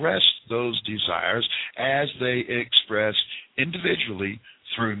express those desires as they express individually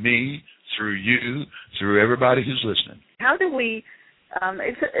through me, through you, through everybody who's listening. How do we?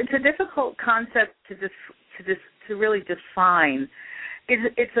 It's a difficult concept to really define.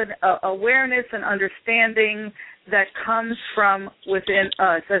 It's an awareness and understanding that comes from within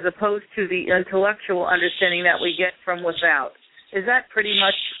us, as opposed to the intellectual understanding that we get from without. Is that pretty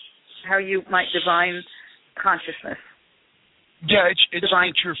much how you might define consciousness? Yeah, it's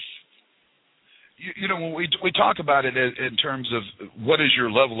your. When we talk about it in terms of what is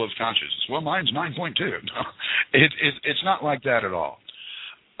your level of consciousness, well, mine's 9.2. It's not like that at all.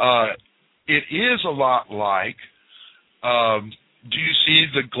 It is a lot like, do you see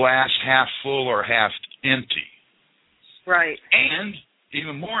the glass half full or half empty? Right. And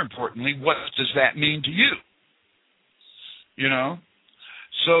even more importantly, what does that mean to you?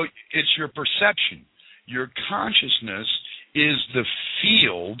 So it's your perception. Your consciousness is the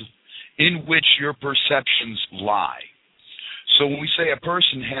field in which your perceptions lie. So when we say a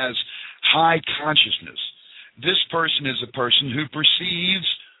person has high consciousness, this person is a person who perceives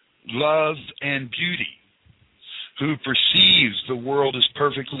love and beauty, who perceives the world as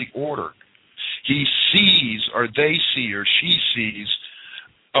perfectly ordered. He sees, or they see, or she sees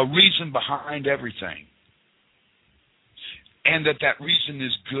a reason behind everything, and that reason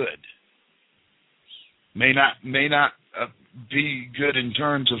is good. May not be good in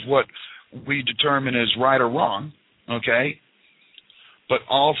terms of what we determine as right or wrong, okay? But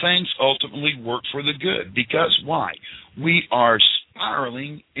all things ultimately work for the good. Because why? We are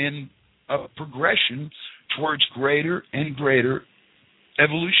spiraling in a progression towards greater and greater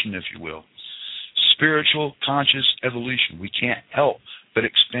evolution, if you will. Spiritual, conscious evolution. We can't help but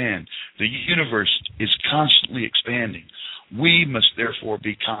expand. The universe is constantly expanding. We must therefore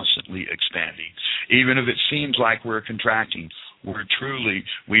be constantly expanding. Even if it seems like we're contracting, we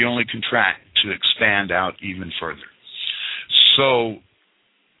only contract to expand out even further. So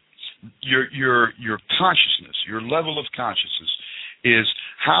your consciousness, your level of consciousness is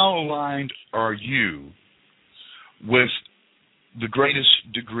how aligned are you with the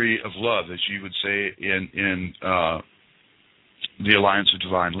greatest degree of love, as you would say in the Alliance of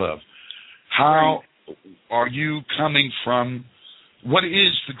Divine Love. How are you coming from? What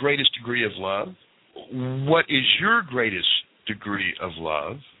is the greatest degree of love? What is your greatest degree of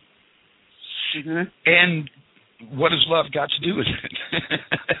love? Mm-hmm. And what has love got to do with it?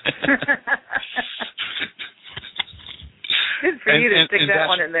 Good for you to stick that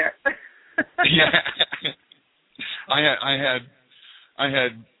one in there. Yeah. I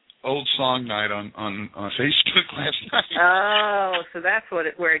had old song night on Facebook last night. Oh, so that's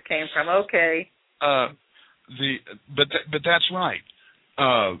where it came from. Okay. But that's right.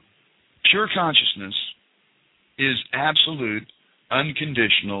 Pure consciousness is absolute,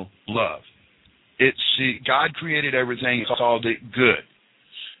 unconditional love. God created everything, called it good.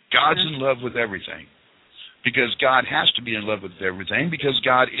 God's in love with everything, because God has to be in love with everything, because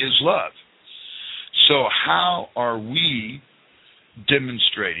God is love. So how are we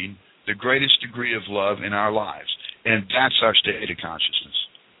demonstrating the greatest degree of love in our lives. And that's our state of consciousness.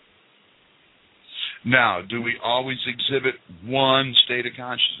 Now, do we always exhibit one state of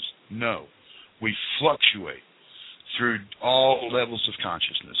consciousness? No. We fluctuate through all levels of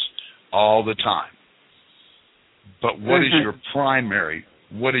consciousness all the time. But what is your primary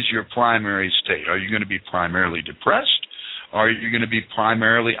state? Are you going to be primarily depressed? Or are you going to be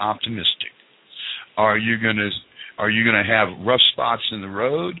primarily optimistic? Are you going to have rough spots in the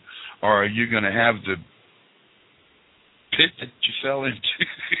road? Or are you going to have the pit that you fell into?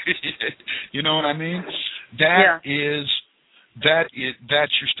 You know what I mean? That's your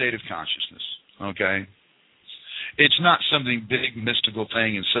state of consciousness, okay? It's not something big, mystical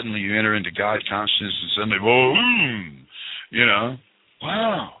thing, and suddenly you enter into God consciousness, and suddenly, whoa, you know,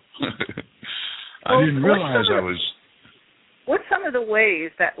 wow. I didn't realize I was... What's some of the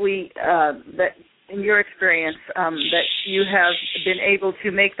ways that that in your experience, that you have been able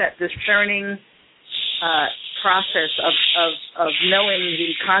to make that discerning process of knowing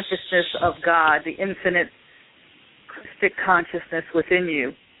the consciousness of God, the infinite Christic consciousness within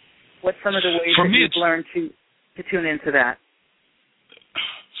you? What's some of the ways that you've learned to tune into that?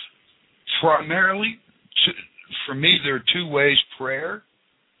 Primarily, for me, there are two ways: prayer,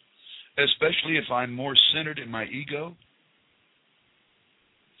 especially if I'm more centered in my ego,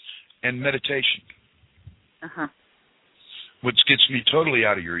 and meditation. Which gets me totally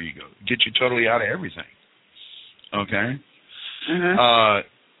out of your ego, gets you totally out of everything. Okay?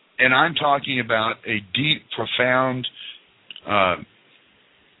 And I'm talking about a deep, profound,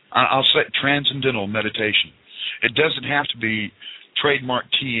 I'll say transcendental meditation. It doesn't have to be trademark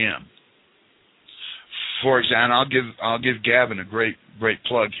TM. For example, I'll give Gavin a great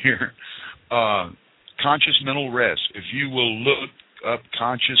plug here. Conscious mental rest. If you will look up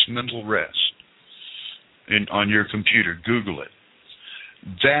conscious mental rest on your computer, Google it.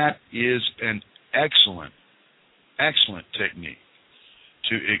 That is an excellent technique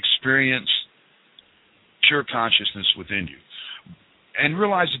to experience pure consciousness within you, and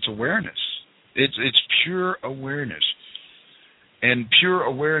realize it's awareness. It's pure awareness, and pure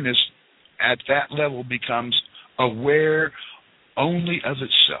awareness at that level becomes aware only of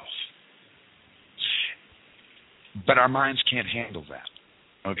itself. But our minds can't handle that,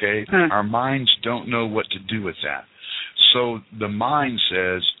 okay? Our minds don't know what to do with that. So the mind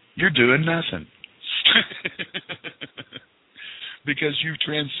says, you're doing nothing. Because you've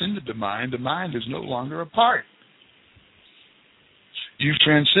transcended the mind is no longer a part. You've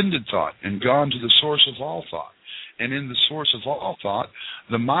transcended thought and gone to the source of all thought. And in the source of all thought,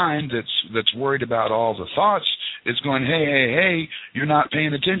 the mind that's worried about all the thoughts is going, hey, you're not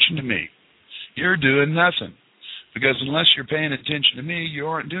paying attention to me. You're doing nothing. Because unless you're paying attention to me, you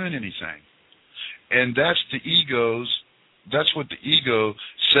aren't doing anything. And that's what the ego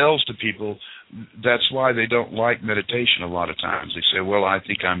sells to people. That's why they don't like meditation a lot of times. They say, well, I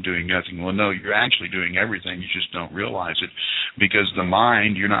think I'm doing nothing. Well, no, you're actually doing everything. You just don't realize it. Because the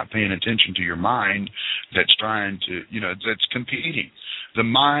mind, you're not paying attention to your mind that's trying to, that's competing. The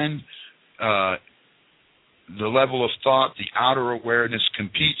mind, the level of thought, the outer awareness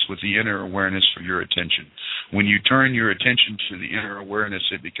competes with the inner awareness for your attention. When you turn your attention to the inner awareness,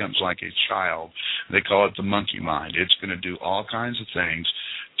 it becomes like a child. They call it the monkey mind. It's going to do all kinds of things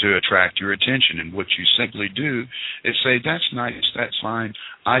to attract your attention. And what you simply do is say, that's nice, that's fine.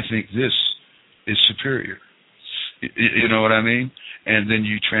 I think this is superior. You know what I mean? And then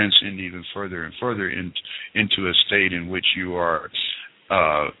you transcend even further and further into a state in which you are,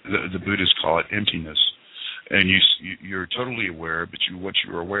 the Buddhists call it emptiness. And you're totally aware, but what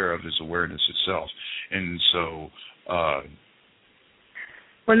you're aware of is awareness itself. And so...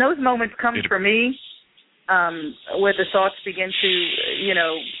 when those moments come for me, where the thoughts begin to,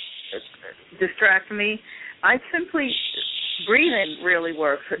 distract me, I simply... breathing really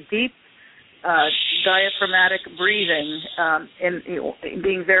works. Deep, diaphragmatic breathing, and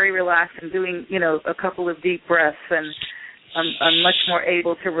being very relaxed and doing, a couple of deep breaths, and I'm much more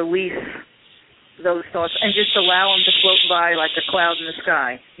able to release those thoughts and just allow them to float by like a cloud in the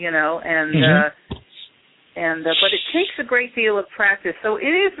sky, but it takes a great deal of practice. So it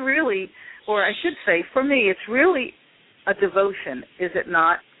is really, or I should say, for me, it's really a devotion, is it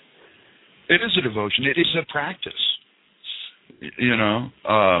not? It is a devotion. It is a practice.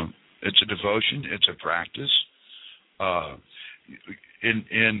 It's a devotion. It's a practice.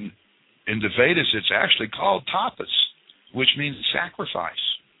 In the Vedas, it's actually called tapas, which means sacrifice.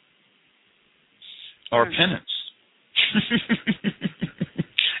 Or penance.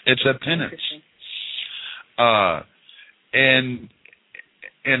 It's a penance. And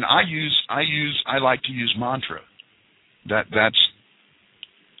I like to use mantra. That's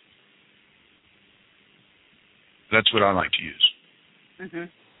That's what I like to use. Mm-hmm.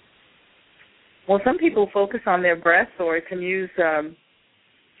 Well, some people focus on their breath or can use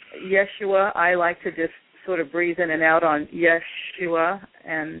Yeshua. I like to just sort of breathe in and out on Yeshua,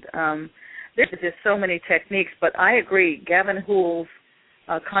 and there's just so many techniques. But I agree, Gavin Hoole's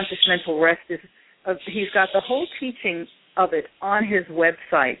Conscious Mental Rest he's got the whole teaching of it on his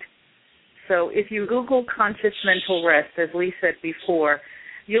website. So if you Google Conscious Mental Rest, as Lee said before,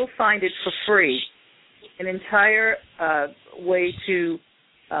 you'll find it for free, an entire way to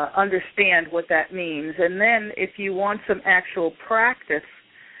understand what that means. And then if you want some actual practice,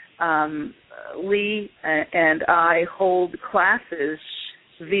 Lee and I hold classes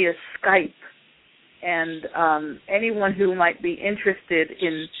via Skype. And anyone who might be interested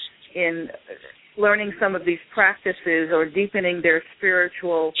in learning some of these practices or deepening their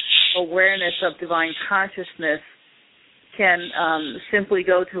spiritual awareness of divine consciousness can simply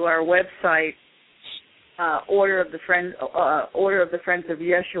go to our website, Order of the Friends of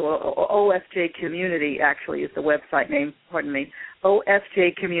Yeshua, or OFJ Community actually is the website name,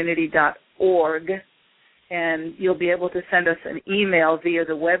 ofjcommunity.org, and you'll be able to send us an email via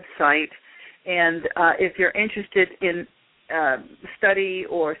the website. And if you're interested in study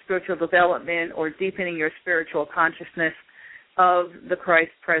or spiritual development or deepening your spiritual consciousness of the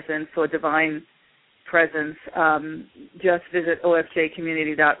Christ presence or divine presence, just visit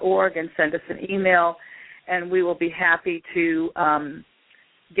ofjcommunity.org and send us an email, and we will be happy to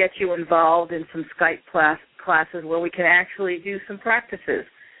get you involved in some Skype classes where we can actually do some practices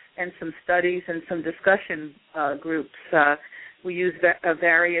and some studies and some discussion groups. We use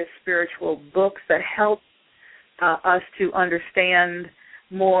various spiritual books that help us to understand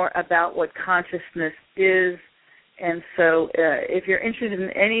more about what consciousness is. And so if you're interested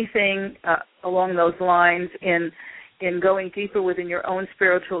in anything along those lines, in going deeper within your own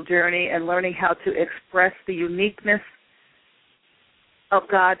spiritual journey and learning how to express the uniqueness of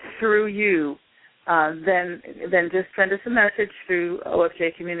God through you, then just send us a message through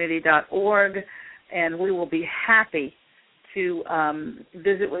ofjcommunity.org, and we will be happy to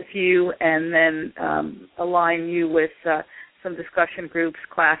visit with you and then align you with some discussion groups,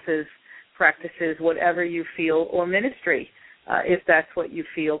 classes, practices, whatever you feel, or ministry, if that's what you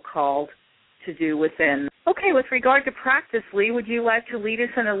feel called to do within. Okay, with regard to practice, Lee, would you like to lead us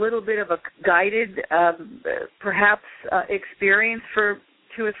in a little bit of a guided, perhaps, experience for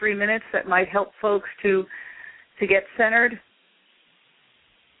 2 or 3 minutes that might help folks to get centered?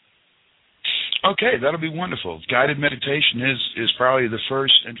 Okay, that'll be wonderful. Guided meditation is probably the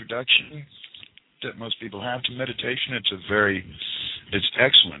first introduction that most people have to meditation. It's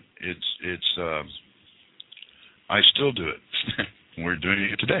excellent. I still do it. We're doing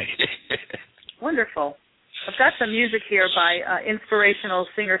it today. Wonderful. I've got some music here by inspirational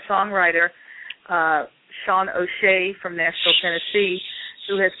singer-songwriter Sean O'Shea from Nashville, Tennessee,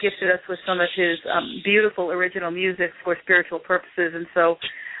 who has gifted us with some of his beautiful original music for spiritual purposes. And so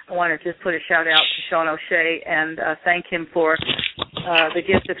I want to just put a shout-out to Sean O'Shea and thank him for the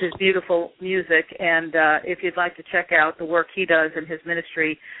gift of his beautiful music. And if you'd like to check out the work he does in his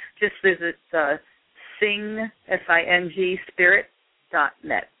ministry, just visit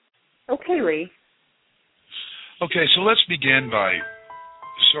spirit.net. Okay, Lee. Okay, so let's begin by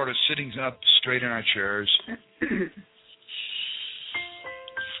sort of sitting up straight in our chairs.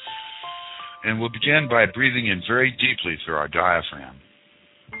 And we'll begin by breathing in very deeply through our diaphragm.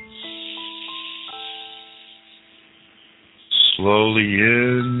 Slowly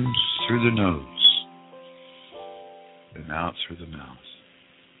in through the nose and out through the mouth.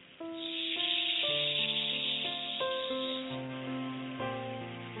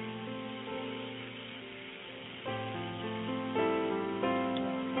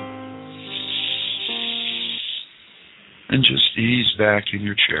 And just ease back in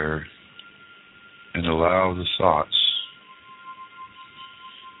your chair and allow the thoughts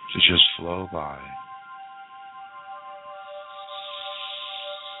to just flow by.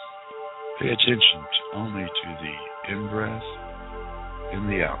 Pay attention only to the in-breath and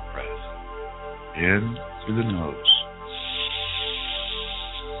the out-breath. In through the nose,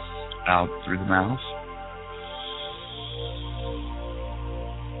 out through the mouth.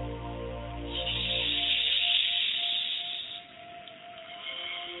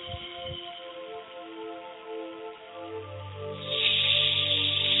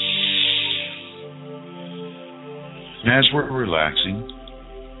 And as we're relaxing,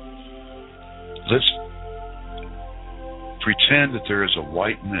 let's pretend that there is a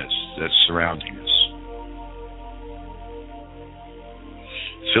white mist that's surrounding us,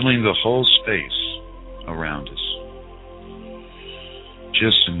 filling the whole space around us.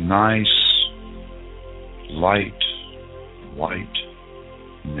 Just a nice, light, white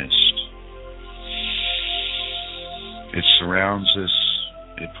mist. It surrounds us,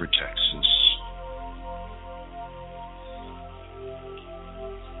 it protects us.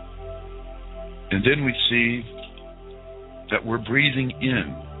 And then we see that we're breathing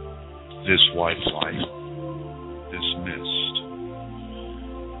in this white light, this mist.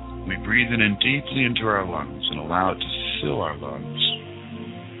 We breathe it in deeply into our lungs and allow it to fill our lungs.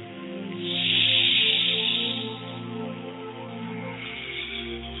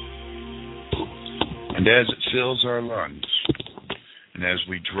 And as it fills our lungs, and as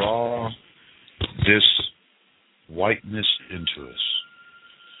we draw this white mist into us,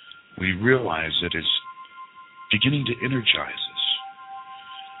 we realize that it's beginning to energize us.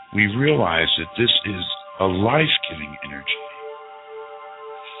 We realize that this is a life-giving energy.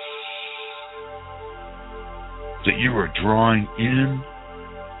 That you are drawing in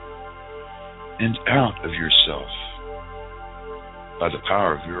and out of yourself by the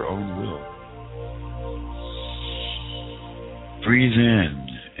power of your own will. Breathe in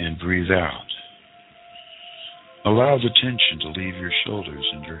and breathe out. Allow the tension to leave your shoulders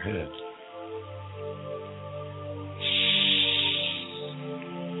and your head.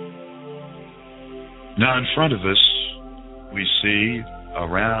 Now in front of us, we see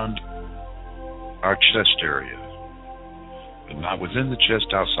around our chest area, but not within the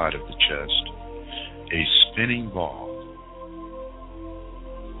chest, outside of the chest, a spinning ball,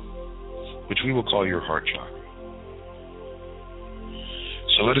 which we will call your heart chakra.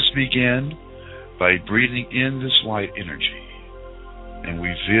 So let us begin by breathing in this white energy. And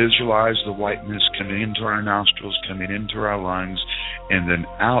we visualize the whiteness coming into our nostrils, coming into our lungs, and then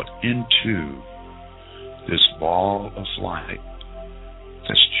out into this ball of light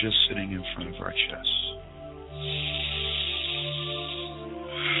that's just sitting in front of our chest.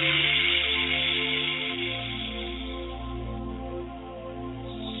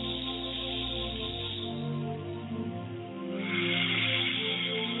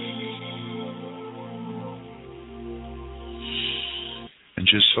 And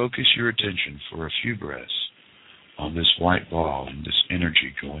just focus your attention for a few breaths on this white ball and this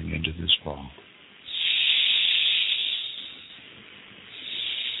energy going into this ball.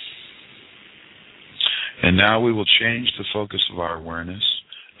 And now we will change the focus of our awareness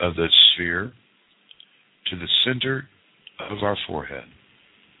of the sphere to the center of our forehead,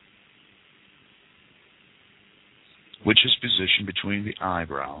 which is positioned between the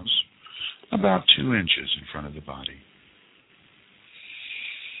eyebrows, about 2 inches in front of the body.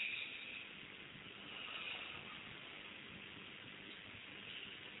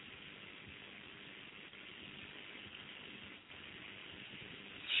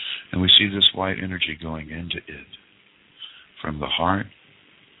 And we see this white energy going into it from the heart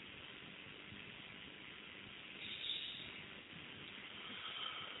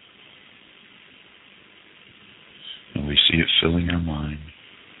and we see it filling our mind.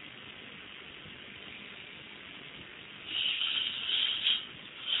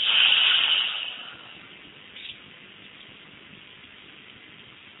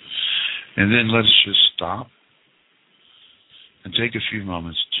 And then let's just stop and take a few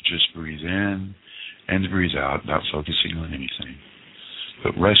moments to just breathe in and breathe out, not focusing on anything,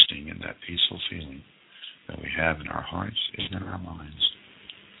 but resting in that peaceful feeling that we have in our hearts and in our minds.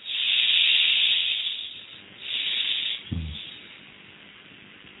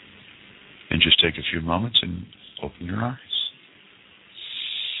 And just take a few moments and open your eyes.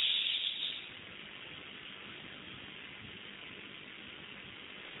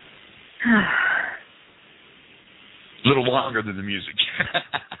 A little longer than the music.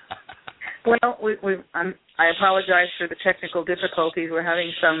 Well, I apologize for the technical difficulties. We're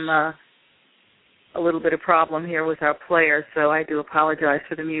having a little bit of problem here with our player, so I do apologize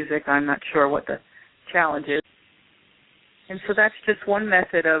for the music. I'm not sure what the challenge is. And so that's just one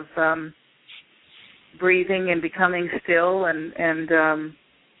method of breathing and becoming still and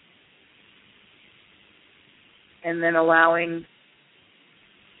then allowing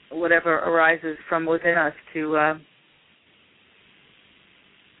whatever arises from within us to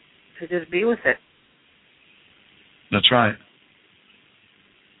just be with it. That's right.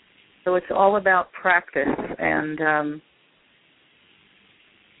 So it's all about practice. And,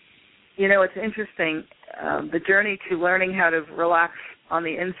 it's interesting. The journey to learning how to relax on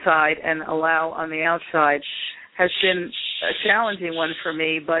the inside and allow on the outside has been a challenging one for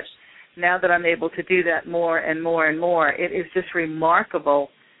me. But now that I'm able to do that more and more and more, it is just remarkable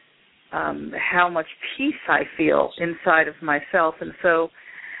how much peace I feel inside of myself. And so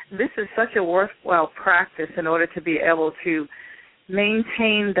this is such a worthwhile practice in order to be able to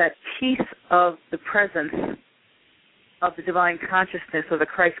maintain that peace of the presence of the divine consciousness or the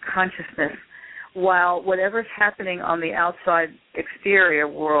Christ consciousness, while whatever's happening on the outside exterior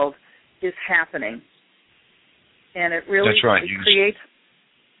world is happening. And it really That's right. It creates...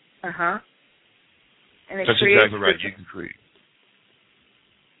 And it That's creates exactly right. You can create.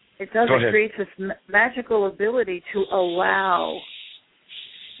 It does. It creates this magical ability to allow.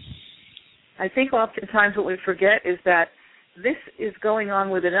 I think oftentimes what we forget is that this is going on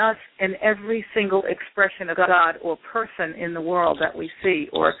within us in every single expression of God or person in the world that we see,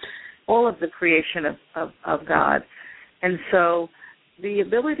 or all of the creation of God. And so the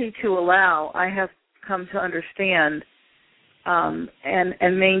ability to allow, I have come to understand, and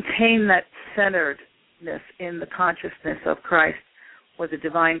maintain that centeredness in the consciousness of Christ, or the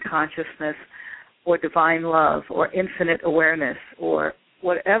divine consciousness, or divine love, or infinite awareness, or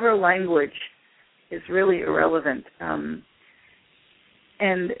whatever language is really irrelevant.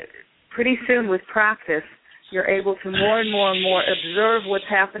 And pretty soon with practice, you're able to more and more and more observe what's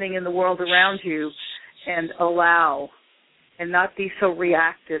happening in the world around you and allow, and not be so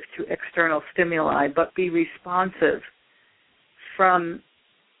reactive to external stimuli, but be responsive from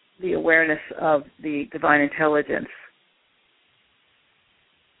the awareness of the divine intelligence.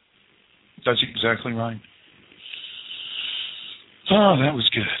 That's exactly right. Oh, that was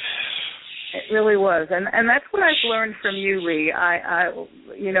good. It really was, and that's what I've learned from you, Lee.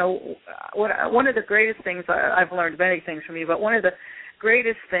 One of the greatest things I've learned many things from you, but one of the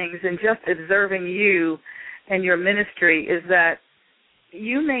greatest things in just observing you and your ministry is that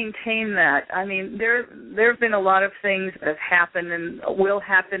you maintain that. I mean, there have been a lot of things that have happened and will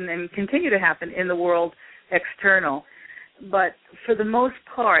happen and continue to happen in the world external, but for the most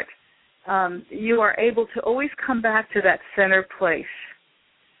part, you are able to always come back to that center place.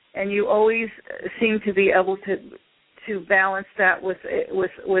 And you always seem to be able to balance that with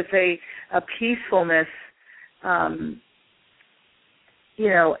a peacefulness, and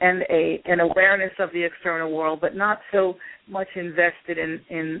an awareness of the external world, but not so much invested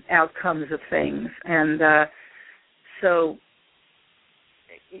in outcomes of things. And so,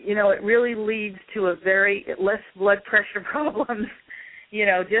 it really leads to a very less blood pressure problems,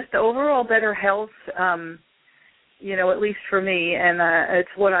 just overall better health. At least for me, and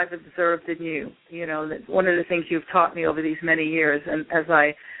it's what I've observed in you. One of the things you've taught me over these many years, and as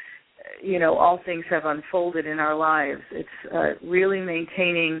all things have unfolded in our lives, it's really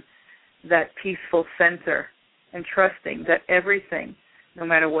maintaining that peaceful center and trusting that everything, no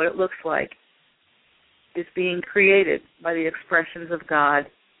matter what it looks like, is being created by the expressions of God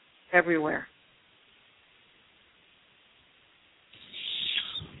everywhere.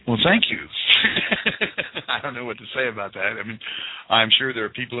 Well, thank you. I don't know what to say about that. I mean, I'm sure there are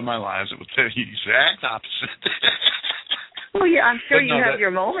people in my lives that will tell you the exact opposite. Well, yeah, I'm sure you have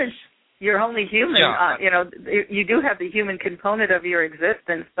your moments. You're only human. Yeah. You do have the human component of your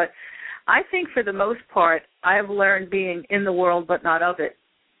existence, but I think for the most part, I've learned being in the world but not of it.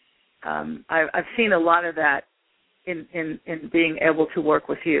 I've seen a lot of that in being able to work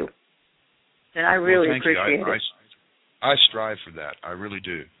with you, and I really appreciate it. I strive for that. I really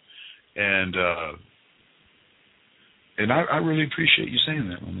do. And I really appreciate you saying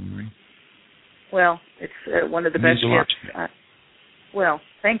that, Marie. Well, it's one of the best gifts. Well,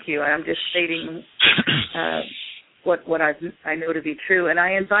 thank you. I'm just stating what I know to be true. And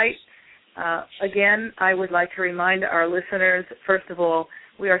I invite, again, I would like to remind our listeners, first of all,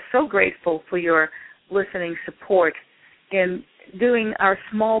 we are so grateful for your listening support in doing our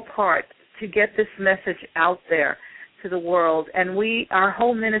small part to get this message out there to the world. And our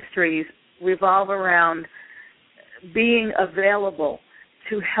whole ministries revolve around being available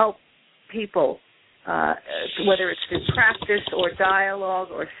to help people, whether it's through practice or dialogue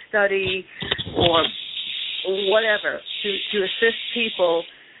or study or whatever, to assist people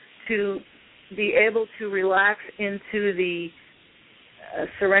to be able to relax into the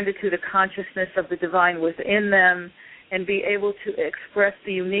surrender to the consciousness of the divine within them and be able to express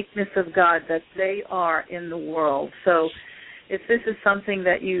the uniqueness of God that they are in the world. So if this is something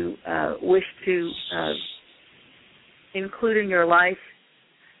that you wish to include in your life,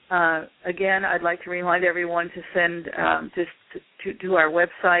 again, I'd like to remind everyone to send to our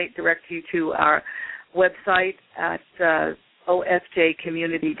website, direct you to our website at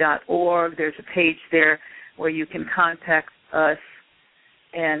ofjcommunity.org. There's a page there where you can contact us,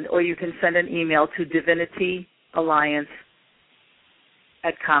 or you can send an email to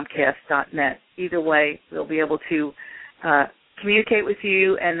divinityalliance@comcast.net. Either way, we'll be able to communicate with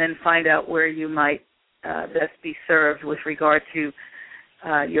you and then find out where you might best be served with regard to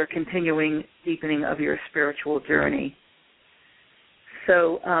your continuing deepening of your spiritual journey.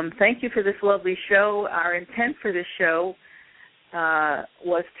 So thank you for this lovely show. Our intent for this show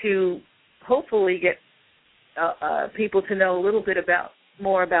was to hopefully get people to know a little bit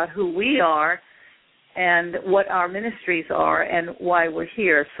more about who we are and what our ministries are and why we're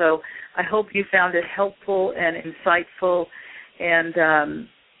here. So I hope you found it helpful and insightful. And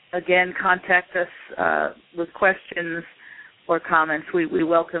again, contact us with questions or comments. We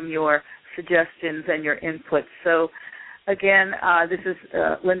welcome your suggestions and your input. So again, this is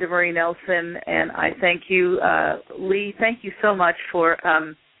Linda Marie Nelson, and I thank you. Lee, thank you so much for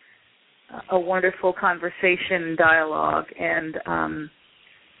a wonderful conversation and dialogue. And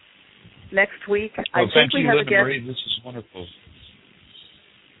next week, I think we have a guest. Marie. This is wonderful.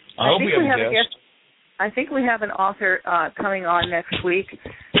 I hope we have a guest. I think we have an author coming on next week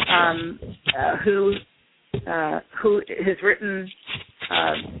who has written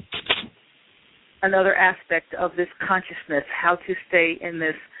another aspect of this consciousness, how to stay in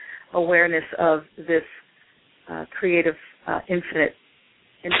this awareness of this creative infinite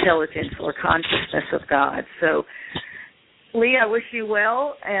intelligence or consciousness of God. So, Lee, I wish you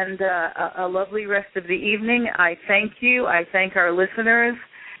well and a lovely rest of the evening. I thank you. I thank our listeners,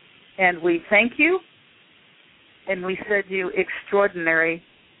 and we thank you, and we send you extraordinary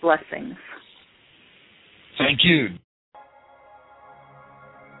blessings. Thank you.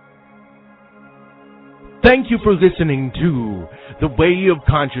 Thank you for listening to The Way of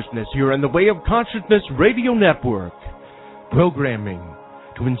Consciousness here on the Way of Consciousness Radio Network. Programming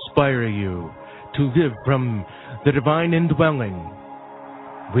to inspire you to live from the divine indwelling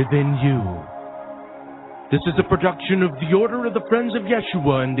within you. This is a production of the Order of the Friends of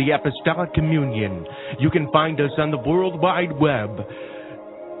Yeshua and the Apostolic Communion. You can find us on the World Wide Web,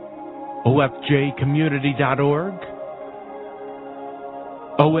 ofjcommunity.org,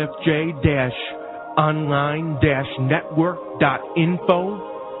 ofj-online-network.info,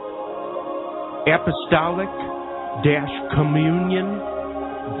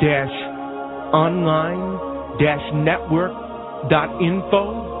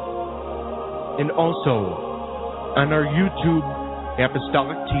 apostolic-communion-online-network.info, and also on our YouTube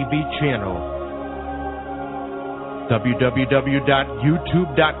Apostolic TV channel,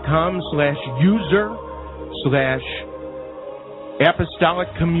 www.youtube.com/user/Apostolic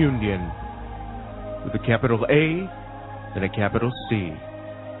Communion with a capital A and a capital C,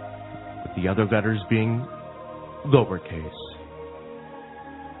 with the other letters being lowercase.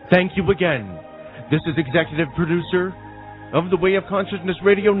 Thank you again. This is Executive Producer of the Way of Consciousness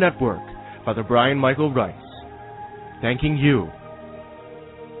Radio Network, Father Brian Michael Rice, thanking you